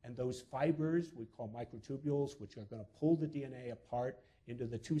blue, and those fibers we call microtubules, which are going to pull the DNA apart into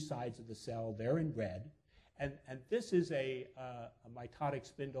the 2 sides of the cell, they're in red. And this is a mitotic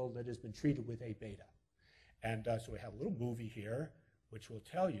spindle that has been treated with A beta. And so we have a little movie here which will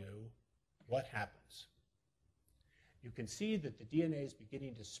tell you what happens. You can see that the DNA is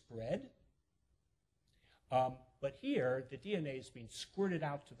beginning to spread. But here, the DNA is being squirted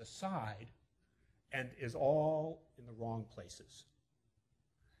out to the side and is all in the wrong places.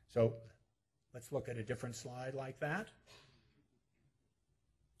 So let's look at a different slide like that.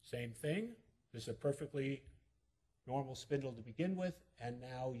 Same thing. This is a perfectly normal spindle to begin with, and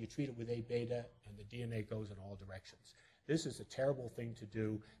now you treat it with A beta, and the DNA goes in all directions. This is a terrible thing to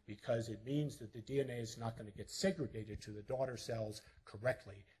do because it means that the DNA is not going to get segregated to the daughter cells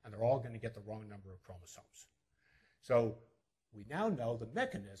correctly, and they're all going to get the wrong number of chromosomes. So we now know the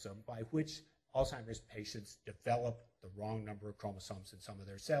mechanism by which Alzheimer's patients develop the wrong number of chromosomes in some of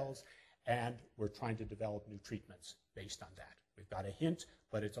their cells, and we're trying to develop new treatments based on that. We've got a hint,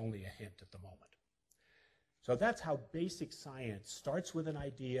 but it's only a hint at the moment. So that's how basic science starts with an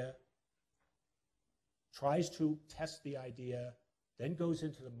idea, tries to test the idea, then goes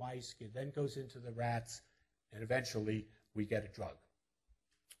into the mice, then goes into the rats, and eventually we get a drug.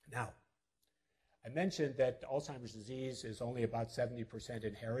 Now, I mentioned that Alzheimer's disease is only about 70%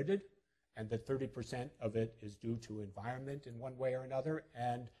 inherited, and that 30% of it is due to environment in one way or another,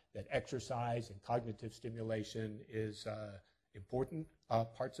 and that exercise and cognitive stimulation is important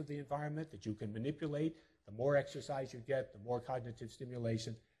parts of the environment that you can manipulate. The more exercise you get, the more cognitive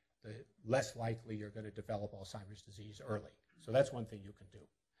stimulation, the less likely you're going to develop Alzheimer's disease early. So that's one thing you can do.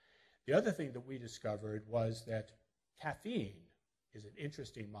 The other thing that we discovered was that caffeine is an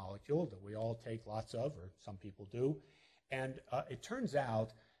interesting molecule that we all take lots of, or some people do. And it turns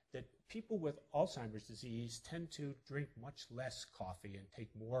out that people with Alzheimer's disease tend to drink much less coffee and take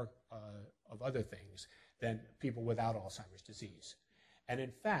more of other things than people without Alzheimer's disease. And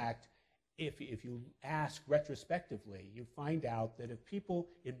in fact, if you ask retrospectively, you find out that if people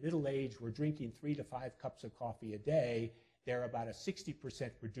in middle age were drinking 3 to 5 cups of coffee a day, they're about a 60%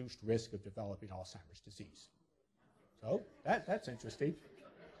 reduced risk of developing Alzheimer's disease. So that's interesting.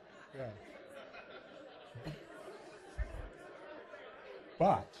 Yeah.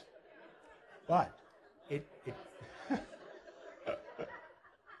 But it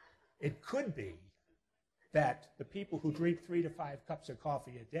it could be that the people who drink 3 to 5 cups of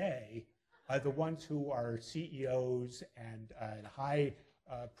coffee a day are the ones who are CEOs and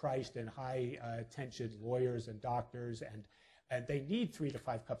high-priced and high-tension lawyers and doctors, and they need 3 to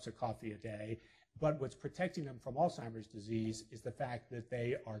 5 cups of coffee a day. But what's protecting them from Alzheimer's disease is the fact that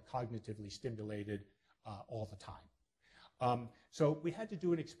they are cognitively stimulated all the time. So we had to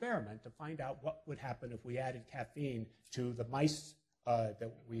do an experiment to find out what would happen if we added caffeine to the mice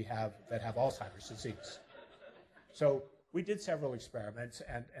that we have that have Alzheimer's disease. So we did several experiments,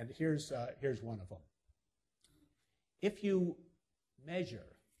 and here's one of them. If you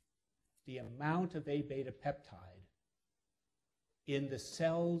measure the amount of A-beta peptide in the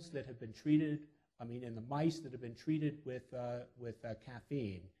cells that have been treated, in the mice that have been treated with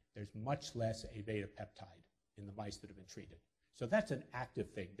caffeine, there's much less A-beta peptide in the mice that have been treated. So that's an active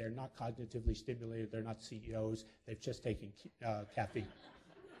thing. They're not cognitively stimulated. They're not CEOs. They've just taken caffeine.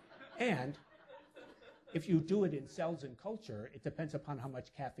 And if you do it in cells in culture, it depends upon how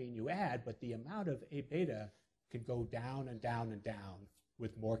much caffeine you add, but the amount of A-beta can go down and down and down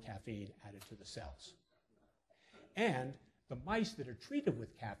with more caffeine added to the cells. And the mice that are treated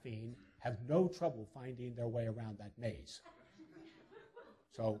with caffeine have no trouble finding their way around that maze.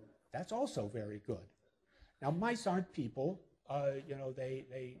 So that's also very good. Now, mice aren't people.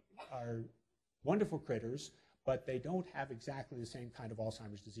 They are wonderful critters, but they don't have exactly the same kind of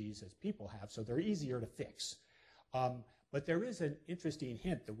Alzheimer's disease as people have, so they're easier to fix. But there is an interesting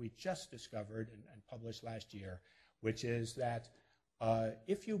hint that we just discovered and published last year, which is that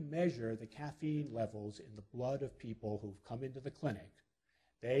if you measure the caffeine levels in the blood of people who've come into the clinic,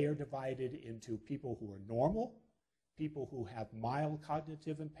 they are divided into people who are normal, people who have mild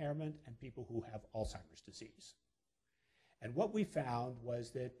cognitive impairment, and people who have Alzheimer's disease. And what we found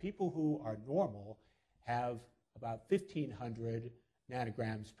was that people who are normal have about 1,500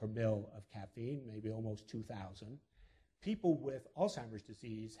 nanograms per mil of caffeine, maybe almost 2,000. People with Alzheimer's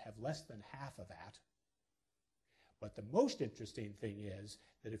disease have less than half of that. But the most interesting thing is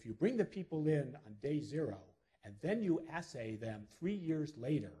that if you bring the people in on day 0 and then you assay them 3 years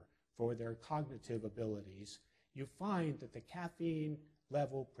later for their cognitive abilities, you find that the caffeine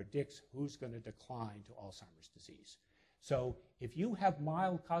level predicts who's going to decline to Alzheimer's disease. So if you have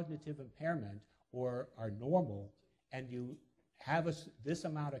mild cognitive impairment or are normal and you have this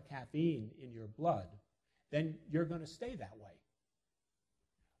amount of caffeine in your blood, then you're going to stay that way.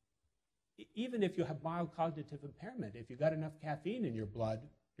 Even if you have mild cognitive impairment, if you've got enough caffeine in your blood,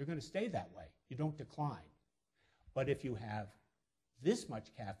 you're going to stay that way. You don't decline. But if you have this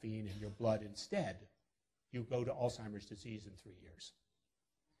much caffeine in your blood instead, you go to Alzheimer's disease in 3 years.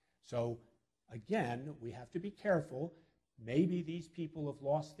 So again, we have to be careful. Maybe these people have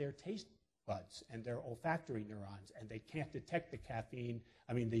lost their taste buds and their olfactory neurons, and they can't detect the caffeine,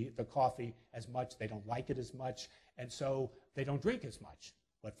 the coffee as much. They don't like it as much, and so they don't drink as much.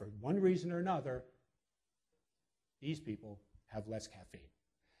 But for one reason or another, these people have less caffeine.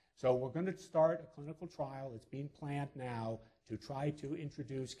 So we're going to start a clinical trial. It's being planned now to try to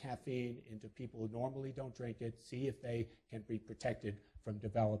introduce caffeine into people who normally don't drink it, see if they can be protected from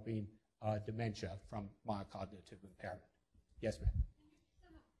developing dementia from mild cognitive impairment. Yes, ma'am?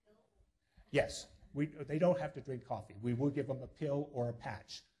 Yes. They don't have to drink coffee. We will give them a pill or a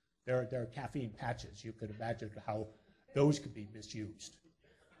patch. There are caffeine patches. You could imagine how those could be misused.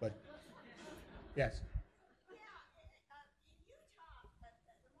 But, yes?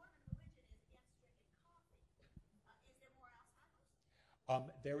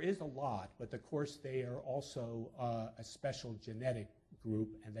 There is a lot, but of course they are also a special genetic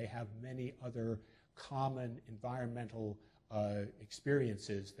group, and they have many other common environmental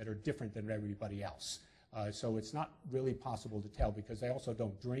experiences that are different than everybody else. So it's not really possible to tell because they also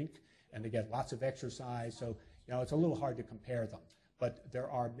don't drink and they get lots of exercise. So it's a little hard to compare them. But there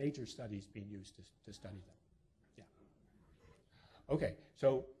are major studies being used to study them. Yeah. Okay,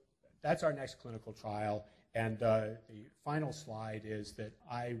 so that's our next clinical trial. And the final slide is that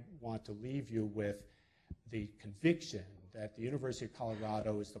I want to leave you with the conviction that the University of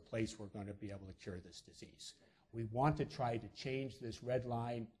Colorado is the place we're going to be able to cure this disease. We want to try to change this red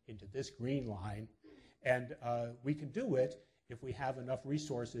line into this green line, and we can do it if we have enough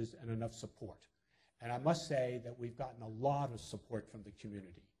resources and enough support. And I must say that we've gotten a lot of support from the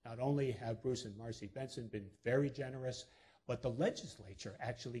community. Not only have Bruce and Marcy Benson been very generous, but the legislature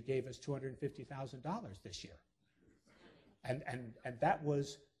actually gave us $250,000 this year. And that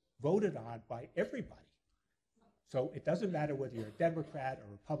was voted on by everybody. So it doesn't matter whether you're a Democrat,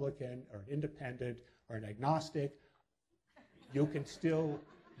 a Republican, or an independent, or an agnostic, you can still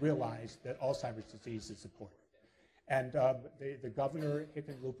realize that Alzheimer's disease is important. And the governor,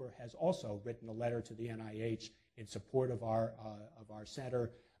 Hickenlooper, has also written a letter to the NIH in support of our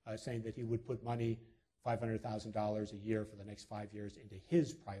center, saying that he would put money, $500,000 a year for the next 5 years, into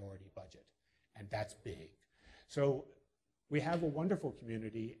his priority budget. And that's big. So we have a wonderful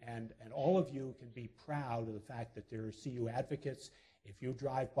community, and all of you can be proud of the fact that there are CU advocates. If you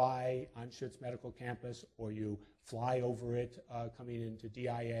drive by Anschutz Medical Campus or you fly over it coming into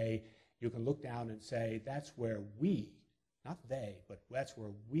DIA, you can look down and say, that's where we, not they, but that's where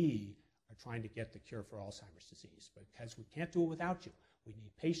we are trying to get the cure for Alzheimer's disease, because we can't do it without you. We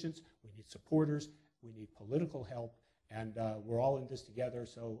need patients, we need supporters, we need political help, and we're all in this together,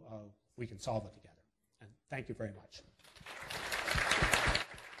 so we can solve it together. And thank you very much.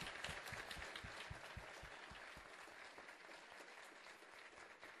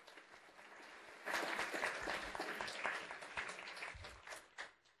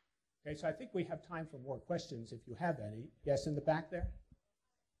 Okay, so I think we have time for more questions if you have any. Yes, in the back there?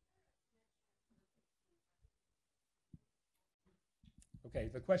 Okay,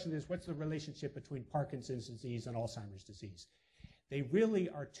 the question is, what's the relationship between Parkinson's disease and Alzheimer's disease? They really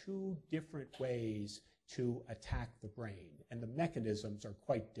are two different ways to attack the brain, and the mechanisms are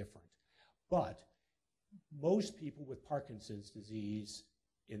quite different. But most people with Parkinson's disease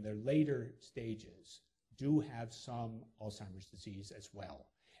in their later stages do have some Alzheimer's disease as well.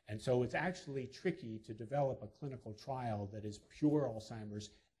 And so it's actually tricky to develop a clinical trial that is pure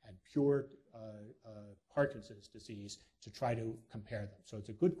Alzheimer's and pure Parkinson's disease to try to compare them. So it's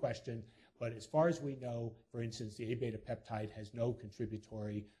a good question, but as far as we know, for instance, the A-beta peptide has no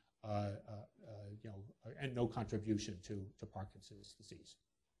contributory, and no contribution to Parkinson's disease.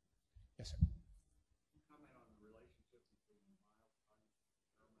 Yes, sir. Comment on the relationship between mild cognitive impairment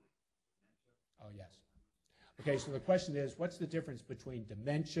and dementia? Oh, yes. Okay, so the question is, what's the difference between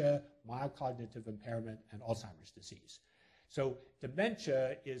dementia, mild cognitive impairment, and Alzheimer's disease? So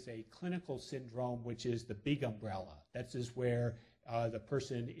dementia is a clinical syndrome which is the big umbrella. That is where the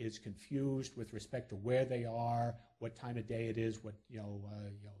person is confused with respect to where they are, what time of day it is, what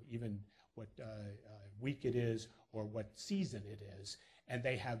even what week it is, or what season it is, and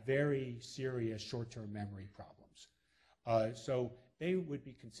they have very serious short-term memory problems. So they would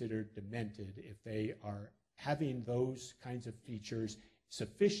be considered demented if they are having those kinds of features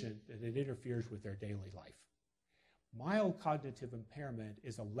sufficient that it interferes with their daily life. Mild cognitive impairment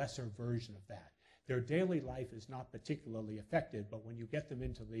is a lesser version of that. Their daily life is not particularly affected, but when you get them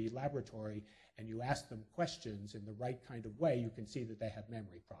into the laboratory and you ask them questions in the right kind of way, you can see that they have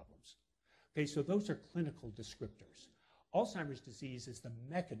memory problems. Okay, so those are clinical descriptors. Alzheimer's disease is the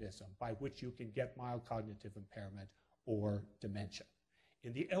mechanism by which you can get mild cognitive impairment or dementia.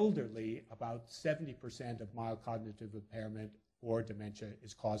 In the elderly, about 70% of mild cognitive impairment or dementia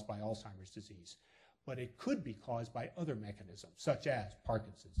is caused by Alzheimer's disease. But it could be caused by other mechanisms, such as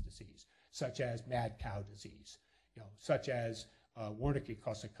Parkinson's disease, such as mad cow disease, such as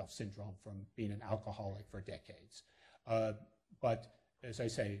Wernicke-Korsakoff syndrome from being an alcoholic for decades. But as I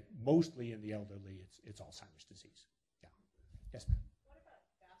say, mostly in the elderly, it's Alzheimer's disease. Yeah. Yes, ma'am. What about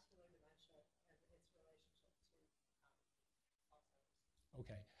vascular dementia and its relationship to Alzheimer's?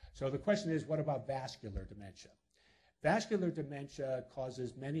 Okay. So the question is, what about vascular dementia? Vascular dementia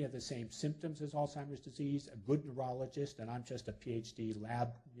causes many of the same symptoms as Alzheimer's disease. A good neurologist, and I'm just a Ph.D. lab,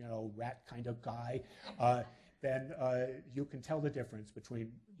 rat kind of guy, then you can tell the difference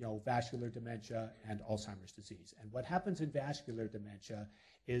between, vascular dementia and Alzheimer's disease. And what happens in vascular dementia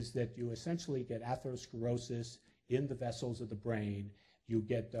is that you essentially get atherosclerosis in the vessels of the brain. You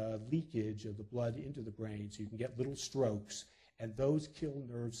get leakage of the blood into the brain, so you can get little strokes, and those kill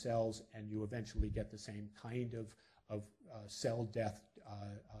nerve cells, and you eventually get the same kind of cell death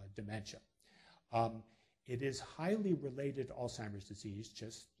dementia. It is highly related to Alzheimer's disease,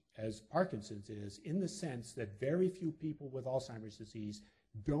 just as Parkinson's is, in the sense that very few people with Alzheimer's disease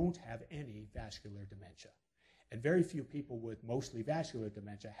don't have any vascular dementia. And very few people with mostly vascular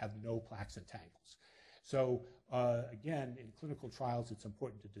dementia have no plaques and tangles. So again, in clinical trials, it's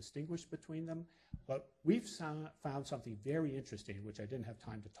important to distinguish between them. But we've found something very interesting, which I didn't have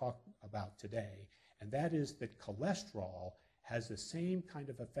time to talk about today, and that is that cholesterol has the same kind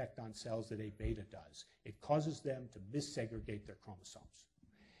of effect on cells that A-beta does. It causes them to missegregate their chromosomes.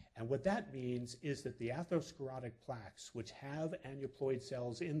 And what that means is that the atherosclerotic plaques, which have aneuploid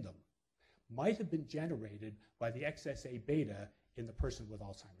cells in them, might have been generated by the excess A-beta in the person with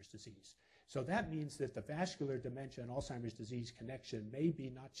Alzheimer's disease. So that means that the vascular dementia and Alzheimer's disease connection may be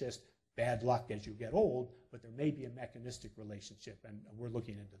not just bad luck as you get old, but there may be a mechanistic relationship, and we're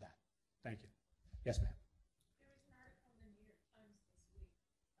looking into that. Thank you. Yes, ma'am.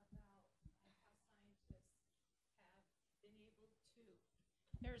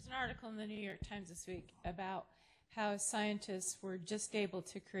 There was an article in the New York Times this week about how scientists were just able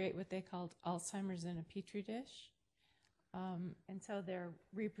to create what they called Alzheimer's in a petri dish. And so they're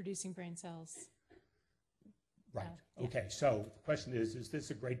reproducing brain cells. Right. Yeah. Okay, so the question is this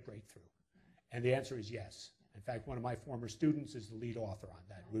a great breakthrough? And the answer is yes. In fact, one of my former students is the lead author on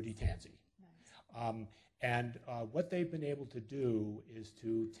that, Rudy Tanzi. Nice. What they've been able to do is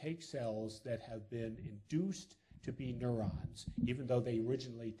to take cells that have been induced to be neurons, even though they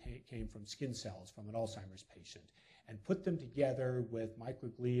originally came from skin cells from an Alzheimer's patient, and put them together with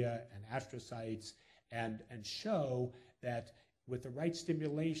microglia and astrocytes and show that with the right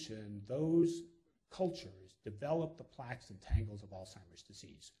stimulation, those cultures develop the plaques and tangles of Alzheimer's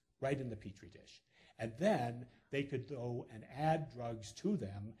disease right in the petri dish. And then they could go and add drugs to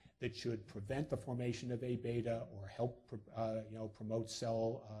them that should prevent the formation of A beta or help promote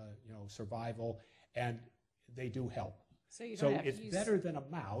cell survival, and they do help. So you don't have it's to use better than a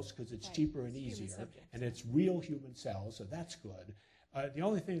mouse because it's Right. cheaper and It's human easier, subjects. and it's real human cells, so that's good. The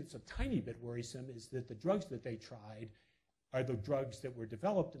only thing that's a tiny bit worrisome is that the drugs that they tried are the drugs that were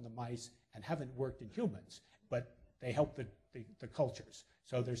developed in the mice and haven't worked in humans, but they help the cultures.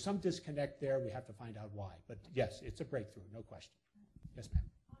 So there's some disconnect there. We have to find out why. But yes, it's a breakthrough, no question. Yes, ma'am.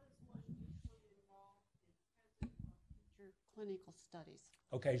 Future clinical studies.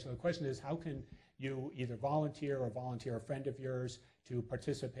 Okay, so the question is, how can you either volunteer or volunteer a friend of yours to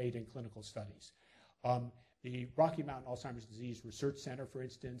participate in clinical studies? The Rocky Mountain Alzheimer's Disease Research Center, for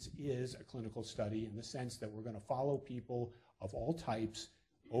instance, is a clinical study in the sense that we're going to follow people of all types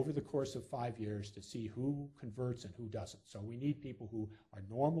over the course of 5 years to see who converts and who doesn't. So we need people who are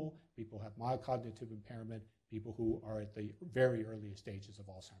normal, people who have mild cognitive impairment, people who are at the very earliest stages of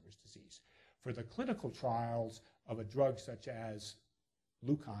Alzheimer's disease. For the clinical trials of a drug such as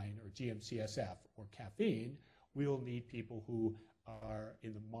leucine or GM-CSF or caffeine, we will need people who are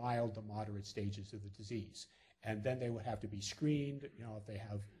in the mild to moderate stages of the disease. And then they would have to be screened. If they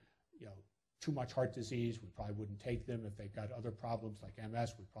have, too much heart disease, we probably wouldn't take them. If they've got other problems like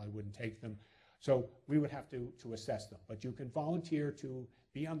MS, we probably wouldn't take them. So we would have to assess them. But you can volunteer to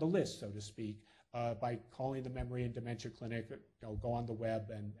be on the list, so to speak, by calling the Memory and Dementia Clinic, go on the web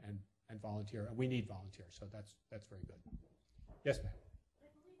and volunteer. And we need volunteers, so that's very good. Yes, ma'am.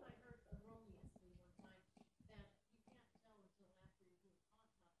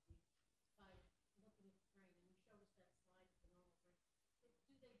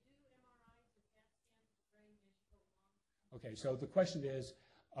 Okay, so the question is,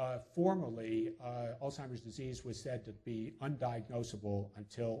 formerly, Alzheimer's disease was said to be undiagnosable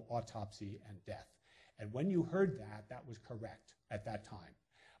until autopsy and death. And when you heard that, that was correct at that time.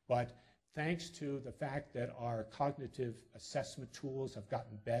 But thanks to the fact that our cognitive assessment tools have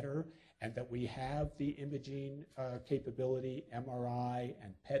gotten better and that we have the imaging capability, MRI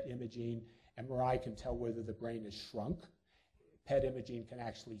and PET imaging, MRI can tell whether the brain is shrunk. PET imaging can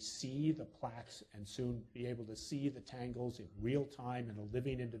actually see the plaques and soon be able to see the tangles in real time in a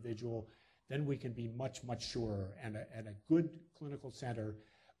living individual. Then we can be much, much surer. And a good clinical center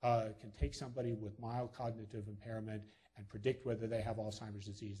can take somebody with mild cognitive impairment and predict whether they have Alzheimer's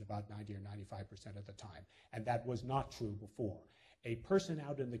disease about 90 or 95% of the time. And that was not true before. A person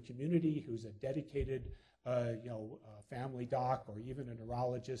out in the community who's a dedicated family doc or even a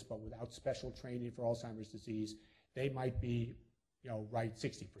neurologist but without special training for Alzheimer's disease, they might be right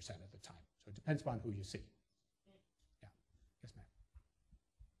 60% of the time. So it depends upon who you see. Yeah. Yes,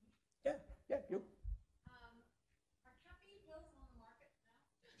 ma'am. Yeah, you. Are caffeine pills on the market now?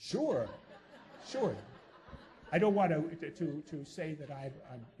 Sure. I don't want to say that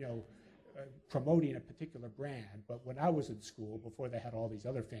I'm promoting a particular brand, but when I was in school, before they had all these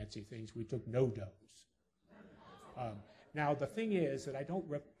other fancy things, we took no-dose. Now, the thing is that I don't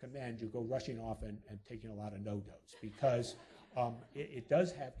recommend you go rushing off and taking a lot of no-dose because it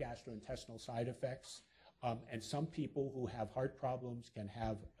does have gastrointestinal side effects, and some people who have heart problems can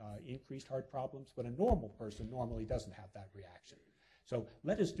have increased heart problems, but a normal person normally doesn't have that reaction. So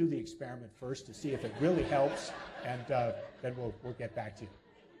let us do the experiment first to see if it really helps, and then we'll get back to you.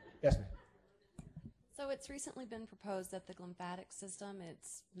 Yes, ma'am. So it's recently been proposed that the lymphatic system,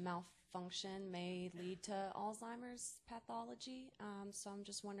 its malfunction may lead to Alzheimer's pathology. So I'm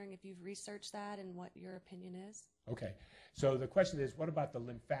just wondering if you've researched that and what your opinion is. Okay, so the question is, what about the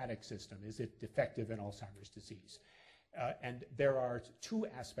lymphatic system? Is it defective in Alzheimer's disease? And there are two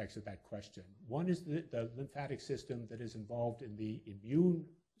aspects of that question. One is the lymphatic system that is involved in the immune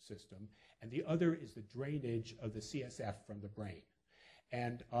system, and the other is the drainage of the CSF from the brain.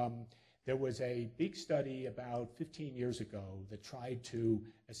 And there was a big study about 15 years ago that tried to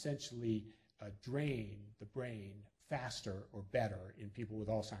essentially drain the brain faster or better in people with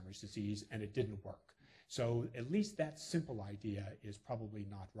Alzheimer's disease, and it didn't work. So at least that simple idea is probably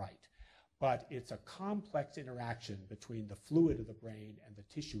not right. But it's a complex interaction between the fluid of the brain and the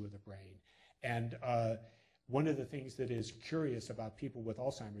tissue of the brain. And one of the things that is curious about people with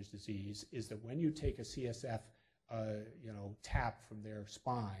Alzheimer's disease is that when you take a CSF tap from their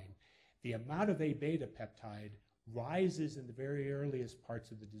spine, the amount of A beta peptide rises in the very earliest parts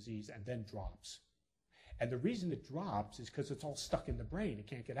of the disease and then drops. And the reason it drops is because it's all stuck in the brain. It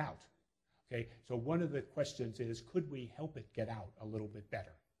can't get out. Okay? So one of the questions is, could we help it get out a little bit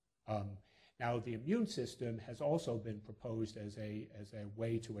better? Now, the immune system has also been proposed as a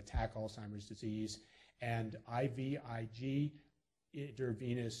way to attack Alzheimer's disease, and IVIG,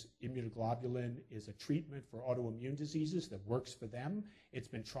 intravenous immunoglobulin, is a treatment for autoimmune diseases that works for them. It's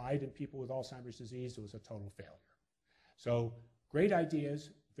been tried in people with Alzheimer's disease. It was a total failure. So great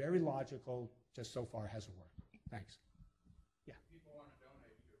ideas, very logical, just so far hasn't worked. Thanks. Yeah. People want to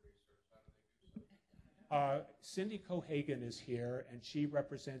donate to your research. How do they do so? Cindy Cohagen is here, and she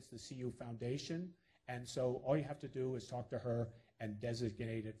represents the CU Foundation. And so all you have to do is talk to her and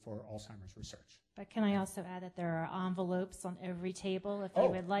designate it for Alzheimer's research. But can I also add that there are envelopes on every table if you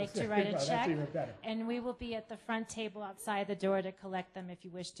would like to write a check. That's even better. And we will be at the front table outside the door to collect them if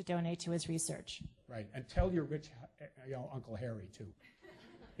you wish to donate to his research. Right, and tell your rich Uncle Harry, too.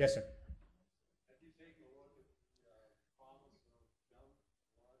 Yes, sir. Have you taken a look at the promise of young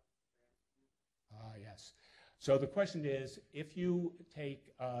blood transfusion? Yes. So the question is, if you take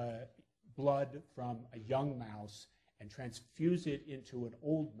blood from a young mouse and transfuse it into an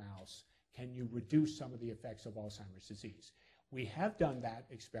old mouse, can you reduce some of the effects of Alzheimer's disease? We have done that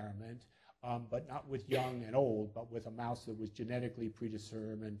experiment, but not with young and old, but with a mouse that was genetically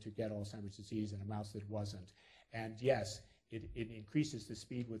predetermined to get Alzheimer's disease and a mouse that wasn't. And yes, it increases the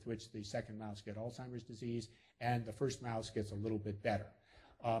speed with which the second mouse gets Alzheimer's disease, and the first mouse gets a little bit better.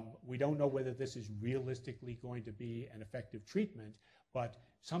 We don't know whether this is realistically going to be an effective treatment, but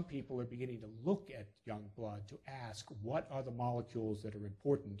some people are beginning to look at young blood to ask what are the molecules that are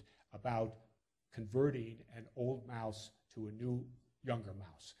important about converting an old mouse to a new, younger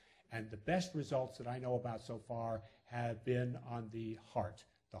mouse. And the best results that I know about so far have been on the heart.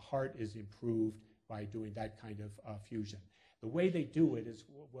 The heart is improved by doing that kind of fusion. The way they do it is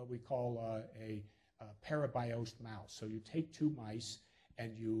what we call a parabiosed mouse. So you take two mice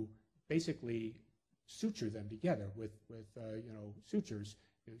and you basically suture them together with sutures.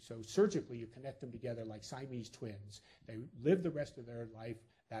 So surgically you connect them together like Siamese twins. They live the rest of their life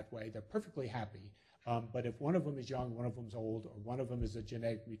that way. They're perfectly happy. But if one of them is young, one of them is old, or one of them is a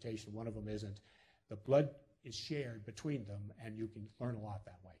genetic mutation, one of them isn't, the blood is shared between them, and you can learn a lot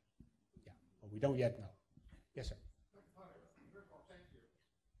that way. Yeah, but we don't yet know. Yes, sir. First of all, thank you.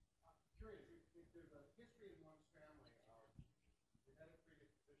 I'm curious, if there's a history in one's family of genetic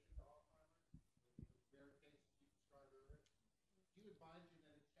predisposition to Alzheimer's, in rare cases people start early, do you advise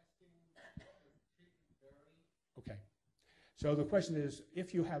genetic testing? Does treatment vary? Okay. So the question is,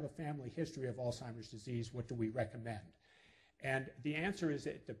 if you have a family history of Alzheimer's disease, what do we recommend? And the answer is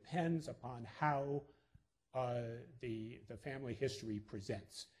it depends upon how the family history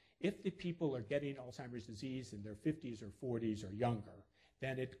presents. If the people are getting Alzheimer's disease in their 50s or 40s or younger,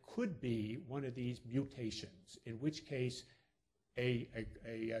 then it could be one of these mutations, in which case a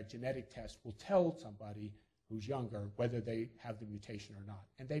genetic test will tell somebody who's younger whether they have the mutation or not.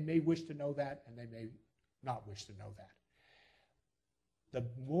 And they may wish to know that, and they may not wish to know that. The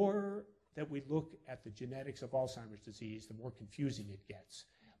more that we look at the genetics of Alzheimer's disease, the more confusing it gets.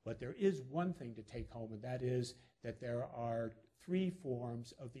 But there is one thing to take home, and that is that there are 3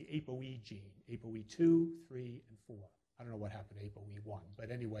 forms of the ApoE gene, ApoE2, 3, and 4. I don't know what happened to ApoE1,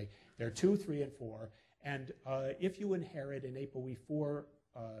 but anyway, there are 2, 3, and 4. And if you inherit an ApoE4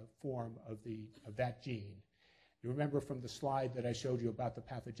 form of that gene, you remember from the slide that I showed you about the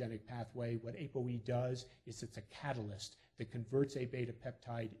pathogenic pathway, what ApoE does is it's a catalyst that converts A beta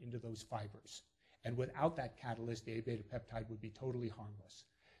peptide into those fibers. And without that catalyst, the A beta peptide would be totally harmless.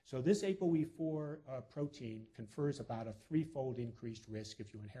 So this ApoE4 protein confers about a 3-fold increased risk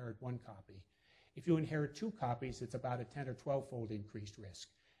if you inherit 1 copy. If you inherit 2 copies, it's about a 10 or 12-fold increased risk.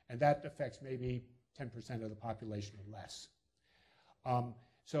 And that affects maybe 10% of the population or less.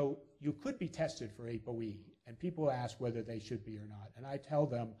 So you could be tested for ApoE, and people ask whether they should be or not. And I tell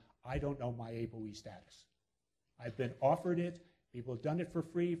them, I don't know my ApoE status. I've been offered it. People have done it for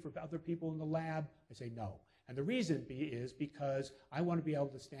free for other people in the lab. I say no. And the reason is because I want to be able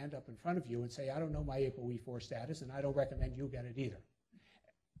to stand up in front of you and say, I don't know my ApoE4 status, and I don't recommend you get it either.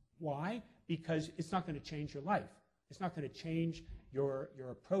 Why? Because it's not going to change your life. It's not going to change your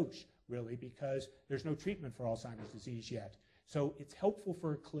approach, really, because there's no treatment for Alzheimer's disease yet. So it's helpful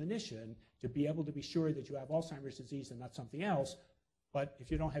for a clinician to be able to be sure that you have Alzheimer's disease and not something else, but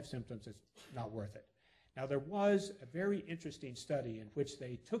if you don't have symptoms, it's not worth it. Now, there was a very interesting study in which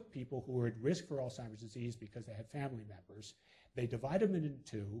they took people who were at risk for Alzheimer's disease because they had family members. They divided them into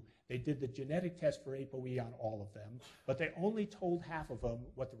two. They did the genetic test for ApoE on all of them, but they only told half of them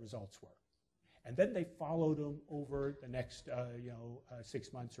what the results were. And then they followed them over the next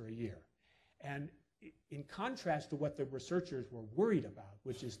 6 months or a year. And in contrast to what the researchers were worried about,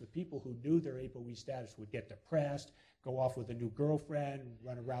 which is the people who knew their ApoE status would get depressed, go off with a new girlfriend,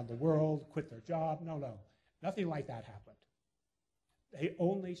 run around the world, quit their job. No, nothing like that happened. They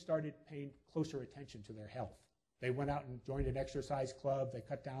only started paying closer attention to their health. They went out and joined an exercise club. They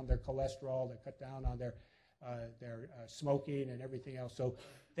cut down their cholesterol. They cut down on their smoking and everything else. So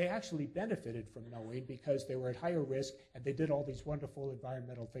they actually benefited from knowing because they were at higher risk, and they did all these wonderful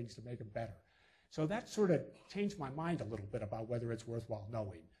environmental things to make them better. So that sort of changed my mind a little bit about whether it's worthwhile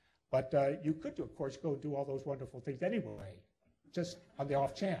knowing. But you could, of course, go and do all those wonderful things anyway, just on the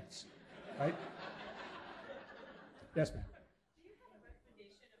off chance, right? Yes, ma'am. Do you have a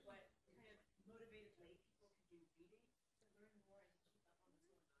recommendation of what kind of motivated lay people can do reading to learn more and keep up on what's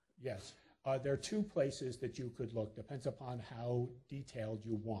going on? Yes. There are two places that you could look. Depends upon how detailed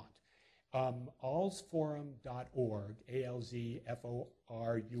you want. Alzforum.org,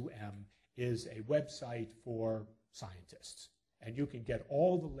 ALZFORUM, is a website for scientists. And you can get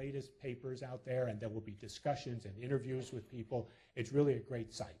all the latest papers out there, and there will be discussions and interviews with people. It's really a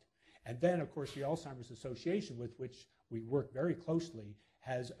great site. And then, of course, the Alzheimer's Association, with which we work very closely,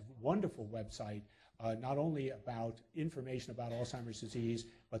 has a wonderful website, not only about information about Alzheimer's disease,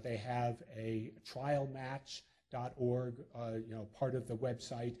 but they have a trialmatch.org, part of the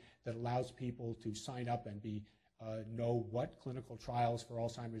website that allows people to sign up and know what clinical trials for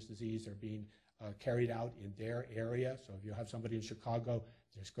Alzheimer's disease are being carried out in their area. So if you have somebody in Chicago,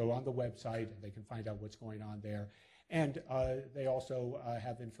 just go on the website and they can find out what's going on there. And they also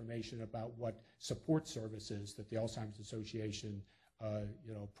have information about what support services that the Alzheimer's Association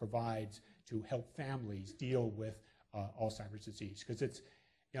provides to help families deal with Alzheimer's disease. Because it's,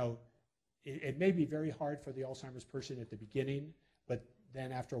 it may be very hard for the Alzheimer's person at the beginning, but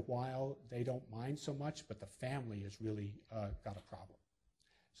then after a while, they don't mind so much, but the family has really got a problem.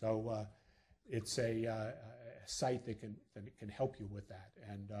 So it's a site that can help you with that,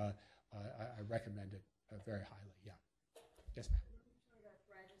 and I recommend it very highly. Yeah. Yes, ma'am. Rheumatoid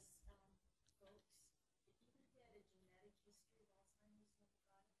arthritis folks, if you could get a genetic history of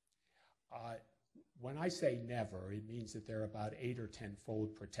Alzheimer's, When I say never, it means that they're about 8 or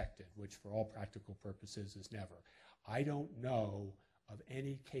 10-fold protected, which for all practical purposes is never. I don't know of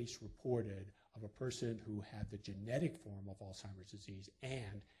any case reported of a person who had the genetic form of Alzheimer's disease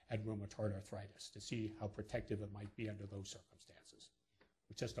and had rheumatoid arthritis to see how protective it might be under those circumstances.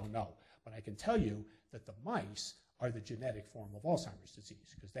 We just don't know. But I can tell you that the mice are the genetic form of Alzheimer's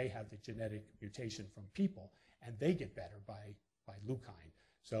disease because they have the genetic mutation from people, and they get better by leucine.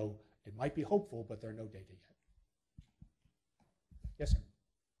 So it might be hopeful, but there are no data yet. Yes, sir.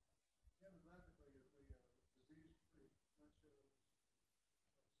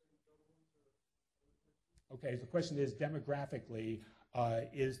 Okay, the question is, demographically,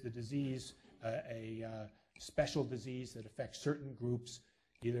 is the disease a special disease that affects certain groups,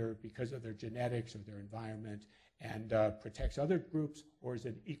 either because of their genetics or their environment, and protects other groups, or is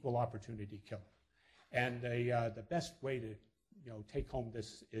it an equal opportunity killer? And the best way to take home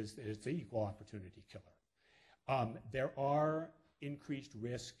this is that it's the equal opportunity killer. There are increased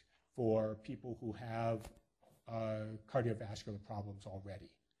risk for people who have cardiovascular problems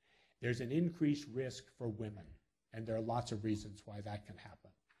already. There's an increased risk for women, and there are lots of reasons why that can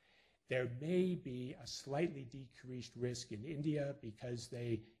happen. There may be a slightly decreased risk in India because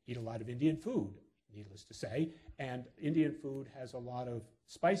they eat a lot of Indian food, needless to say, and Indian food has a lot of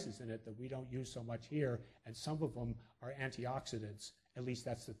spices in it that we don't use so much here, and some of them are antioxidants, at least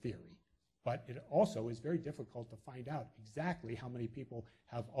that's the theory. But it also is very difficult to find out exactly how many people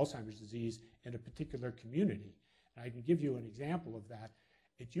have Alzheimer's disease in a particular community. And I can give you an example of that.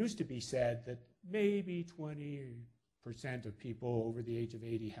 It used to be said that maybe 20% of people over the age of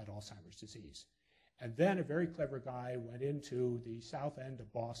 80 had Alzheimer's disease. And then a very clever guy went into the south end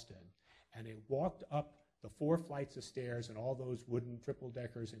of Boston, and he walked up the 4 flights of stairs and all those wooden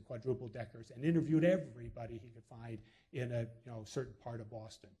triple-deckers and quadruple-deckers and interviewed everybody he could find in a certain part of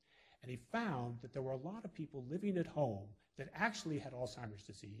Boston. And he found that there were a lot of people living at home that actually had Alzheimer's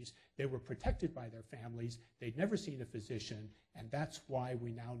disease. They were protected by their families. They'd never seen a physician, and that's why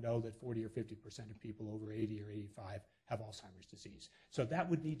we now know that 40 or 50% of people over 80 or 85 have Alzheimer's disease. So that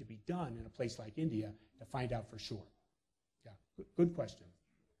would need to be done in a place like India to find out for sure. Yeah, good question.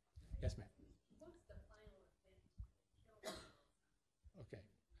 Yes, ma'am. What's the final event? Okay.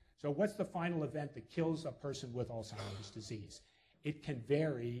 So what's the final event that kills a person with Alzheimer's disease? It can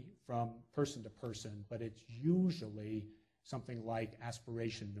vary from person to person, but it's usually something like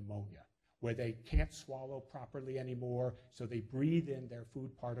aspiration pneumonia, where they can't swallow properly anymore, so they breathe in their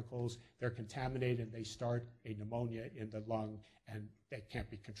food particles, they're contaminated, and they start a pneumonia in the lung, and they can't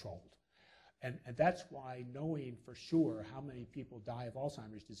be controlled. And that's why knowing for sure how many people die of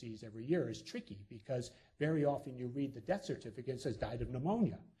Alzheimer's disease every year is tricky, because very often you read the death certificate, it says died of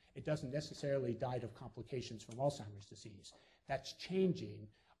pneumonia. It doesn't necessarily died of complications from Alzheimer's disease. That's changing,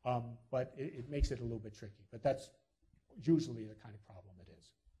 but it makes it a little bit tricky. But that's usually the kind of problem it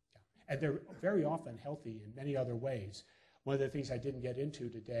is. Yeah. And they're very often healthy in many other ways. One of the things I didn't get into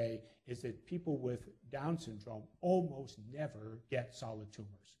today is that people with Down syndrome almost never get solid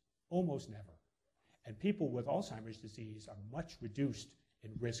tumors. Almost never. And people with Alzheimer's disease are much reduced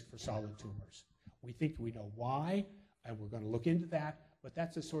in risk for solid tumors. We think we know why, and we're going to look into that, but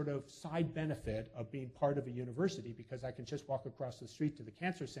that's a sort of side benefit of being part of a university, because I can just walk across the street to the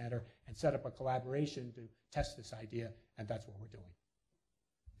cancer center and set up a collaboration to test this idea, and that's what we're doing.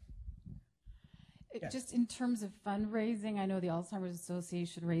 Yes. Just in terms of fundraising, I know the Alzheimer's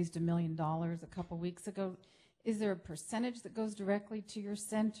Association raised $1 million a couple weeks ago. Is there a percentage that goes directly to your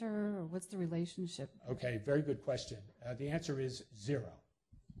center, or what's the relationship? Okay, very good question. The answer is 0.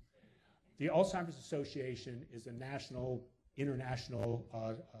 The Alzheimer's Association is a national, international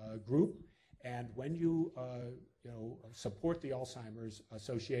group, and when you support the Alzheimer's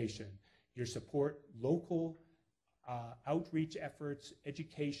Association, you support local outreach efforts,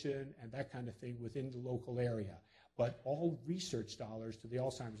 education, and that kind of thing within the local area. But all research dollars to the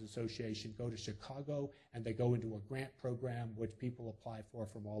Alzheimer's Association go to Chicago, and they go into a grant program which people apply for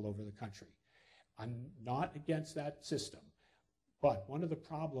from all over the country. I'm not against that system, but one of the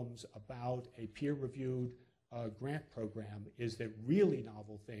problems about a peer-reviewed grant program is that really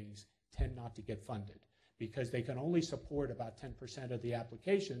novel things tend not to get funded, because they can only support about 10% of the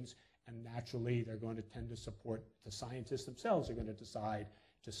applications, and naturally they're going to tend to support, the scientists themselves are going to decide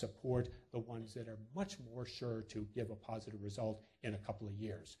to support the ones that are much more sure to give a positive result in a couple of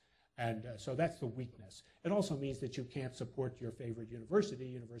years. And so that's the weakness. It also means that you can't support your favorite university,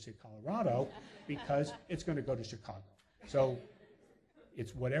 University of Colorado, because it's going to go to Chicago. So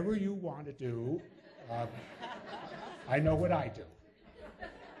it's whatever you want to do. I know what I do.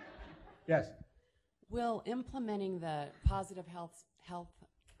 Yes? Will implementing the positive health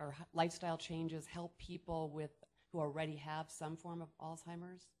or lifestyle changes help people who already have some form of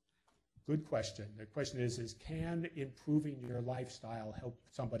Alzheimer's? Good question. The question is can improving your lifestyle help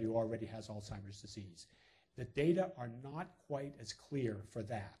somebody who already has Alzheimer's disease? The data are not quite as clear for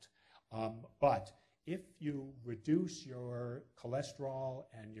that. But if you reduce your cholesterol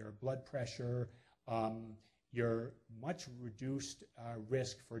and your blood pressure, you're much reduced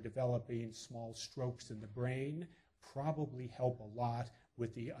risk for developing small strokes in the brain, probably help a lot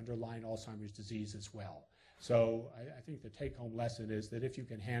with the underlying Alzheimer's disease as well. So I think the take-home lesson is that if you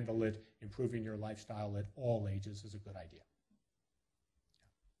can handle it, improving your lifestyle at all ages is a good idea. Yeah.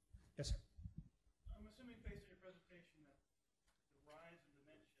 Yes, sir? I'm assuming, based on your presentation, that the rise in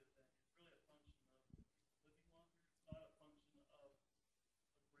dementia, that it's really a function of living longer, not a function of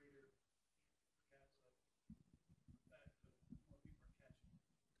a greater per capita fact that more people are catching.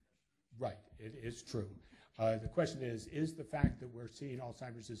 Right, it is true. The question is the fact that we're seeing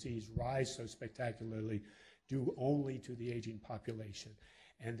Alzheimer's disease rise so spectacularly due only to the aging population?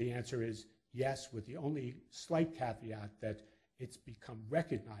 And the answer is yes, with the only slight caveat that it's become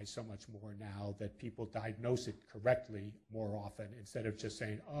recognized so much more now that people diagnose it correctly more often, instead of just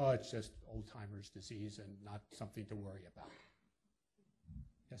saying, oh, it's just Alzheimer's disease and not something to worry about.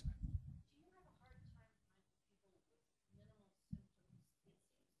 Yes, ma'am.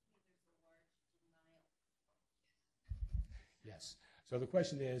 Yes. So the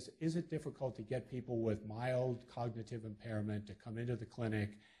question is it difficult to get people with mild cognitive impairment to come into the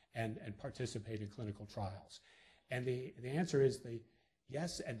clinic and participate in clinical trials? And the answer is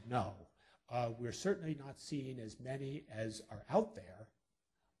yes and no. We're certainly not seeing as many as are out there,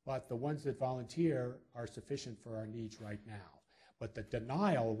 but the ones that volunteer are sufficient for our needs right now. But the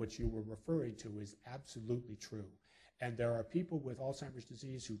denial, which you were referring to, is absolutely true. And there are people with Alzheimer's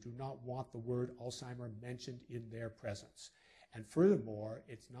disease who do not want the word Alzheimer mentioned in their presence. And furthermore,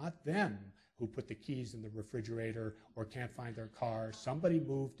 it's not them who put the keys in the refrigerator or can't find their car. Somebody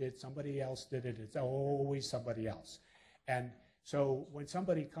moved it, somebody else did it. It's always somebody else. And so when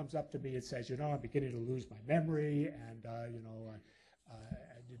somebody comes up to me and says, I'm beginning to lose my memory, and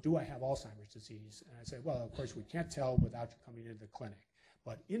do I have Alzheimer's disease? And I say, well, of course, we can't tell without you coming into the clinic.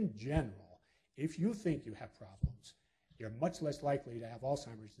 But in general, if you think you have problems, you're much less likely to have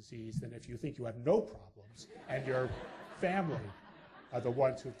Alzheimer's disease than if you think you have no problems and your family are the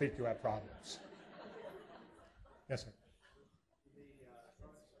ones who think you have problems. Yes, sir.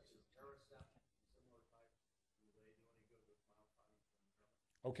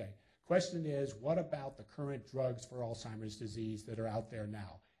 Okay. Question is, what about the current drugs for Alzheimer's disease that are out there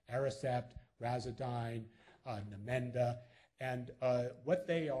now? Aricept, Razodine, Namenda, and what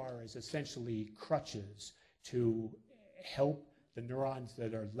they are is essentially crutches to help the neurons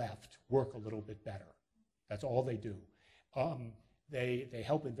that are left work a little bit better. That's all they do. They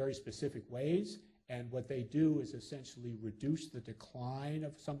help in very specific ways, and what they do is essentially reduce the decline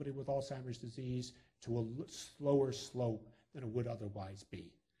of somebody with Alzheimer's disease to a slower slope than it would otherwise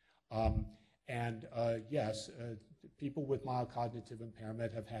be. Yes, people with mild cognitive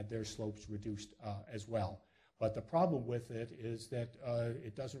impairment have had their slopes reduced as well. But the problem with it is that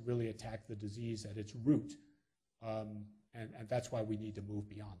it doesn't really attack the disease at its root. And that's why we need to move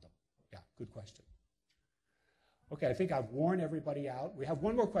beyond them. Yeah, good question. Okay, I think I've worn everybody out. We have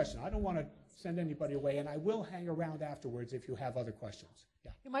one more question. I don't want to send anybody away, and I will hang around afterwards if you have other questions.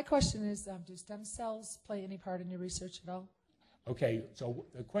 Yeah. My question is, do stem cells play any part in your research at all? Okay, so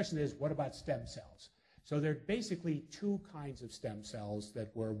the question is, what about stem cells? So there are basically two kinds of stem cells that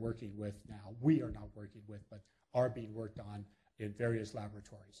we're working with now. We are not working with, but are being worked on in various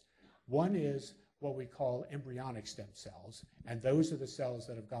laboratories. One is what we call embryonic stem cells, and those are the cells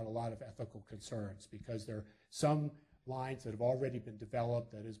that have got a lot of ethical concerns because there are some lines that have already been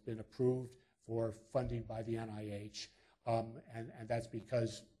developed that has been approved for funding by the NIH, and that's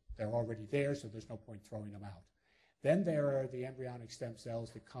because they're already there, so there's no point throwing them out. Then there are the embryonic stem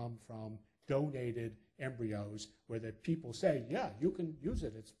cells that come from donated embryos where the people say, yeah, you can use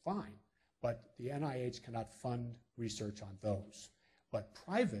it, it's fine. But the NIH cannot fund research on those. But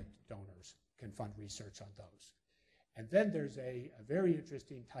private donors can fund research on those. And then there's a very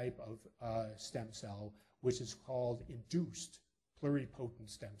interesting type of stem cell, which is called induced pluripotent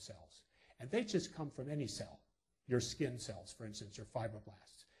stem cells. And they just come from any cell, your skin cells, for instance, your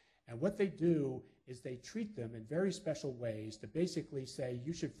fibroblasts. And what they do is they treat them in very special ways to basically say,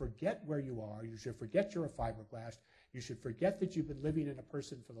 you should forget where you are, you should forget you're a fibroblast, you should forget that you've been living in a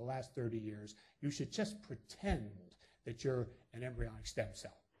person for the last 30 years, you should just pretend that you're an embryonic stem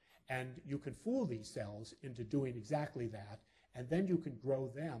cell. And you can fool these cells into doing exactly that, and then you can grow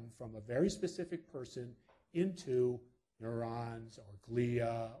them from a very specific person into neurons or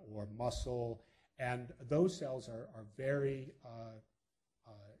glia or muscle, and those cells are very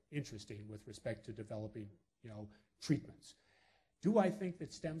interesting with respect to developing, treatments. Do I think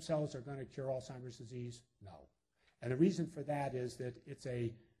that stem cells are going to cure Alzheimer's disease? No. And the reason for that is that it's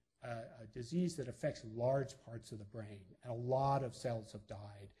a disease that affects large parts of the brain, and a lot of cells have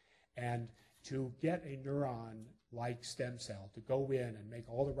died. And to get a neuron like stem cell to go in and make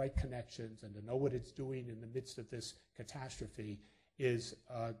all the right connections and to know what it's doing in the midst of this catastrophe is,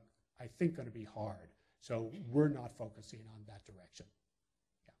 I think, going to be hard. So we're not focusing on that direction.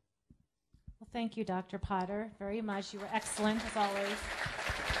 Yeah. Well, thank you, Dr. Potter, very much. You were excellent, as always.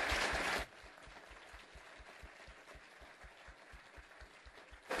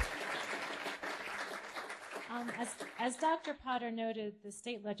 As Dr. Potter noted, the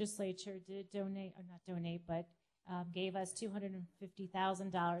state legislature did donate, or not donate, but gave us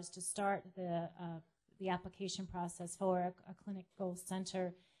 $250,000 to start the application process for a clinical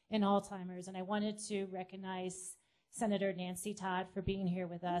center in Alzheimer's. And I wanted to recognize Senator Nancy Todd for being here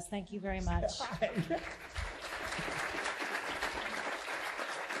with us. Thank you very much.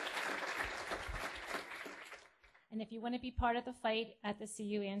 And if you want to be part of the fight at the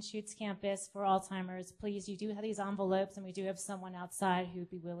CU Anschutz campus for Alzheimer's, please, you do have these envelopes, and we do have someone outside who'd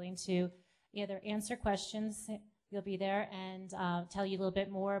be willing to either answer questions, you'll be there, and tell you a little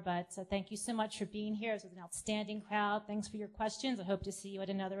bit more. But thank you so much for being here. It was an outstanding crowd. Thanks for your questions. I hope to see you at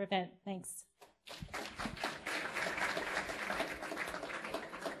another event. Thanks.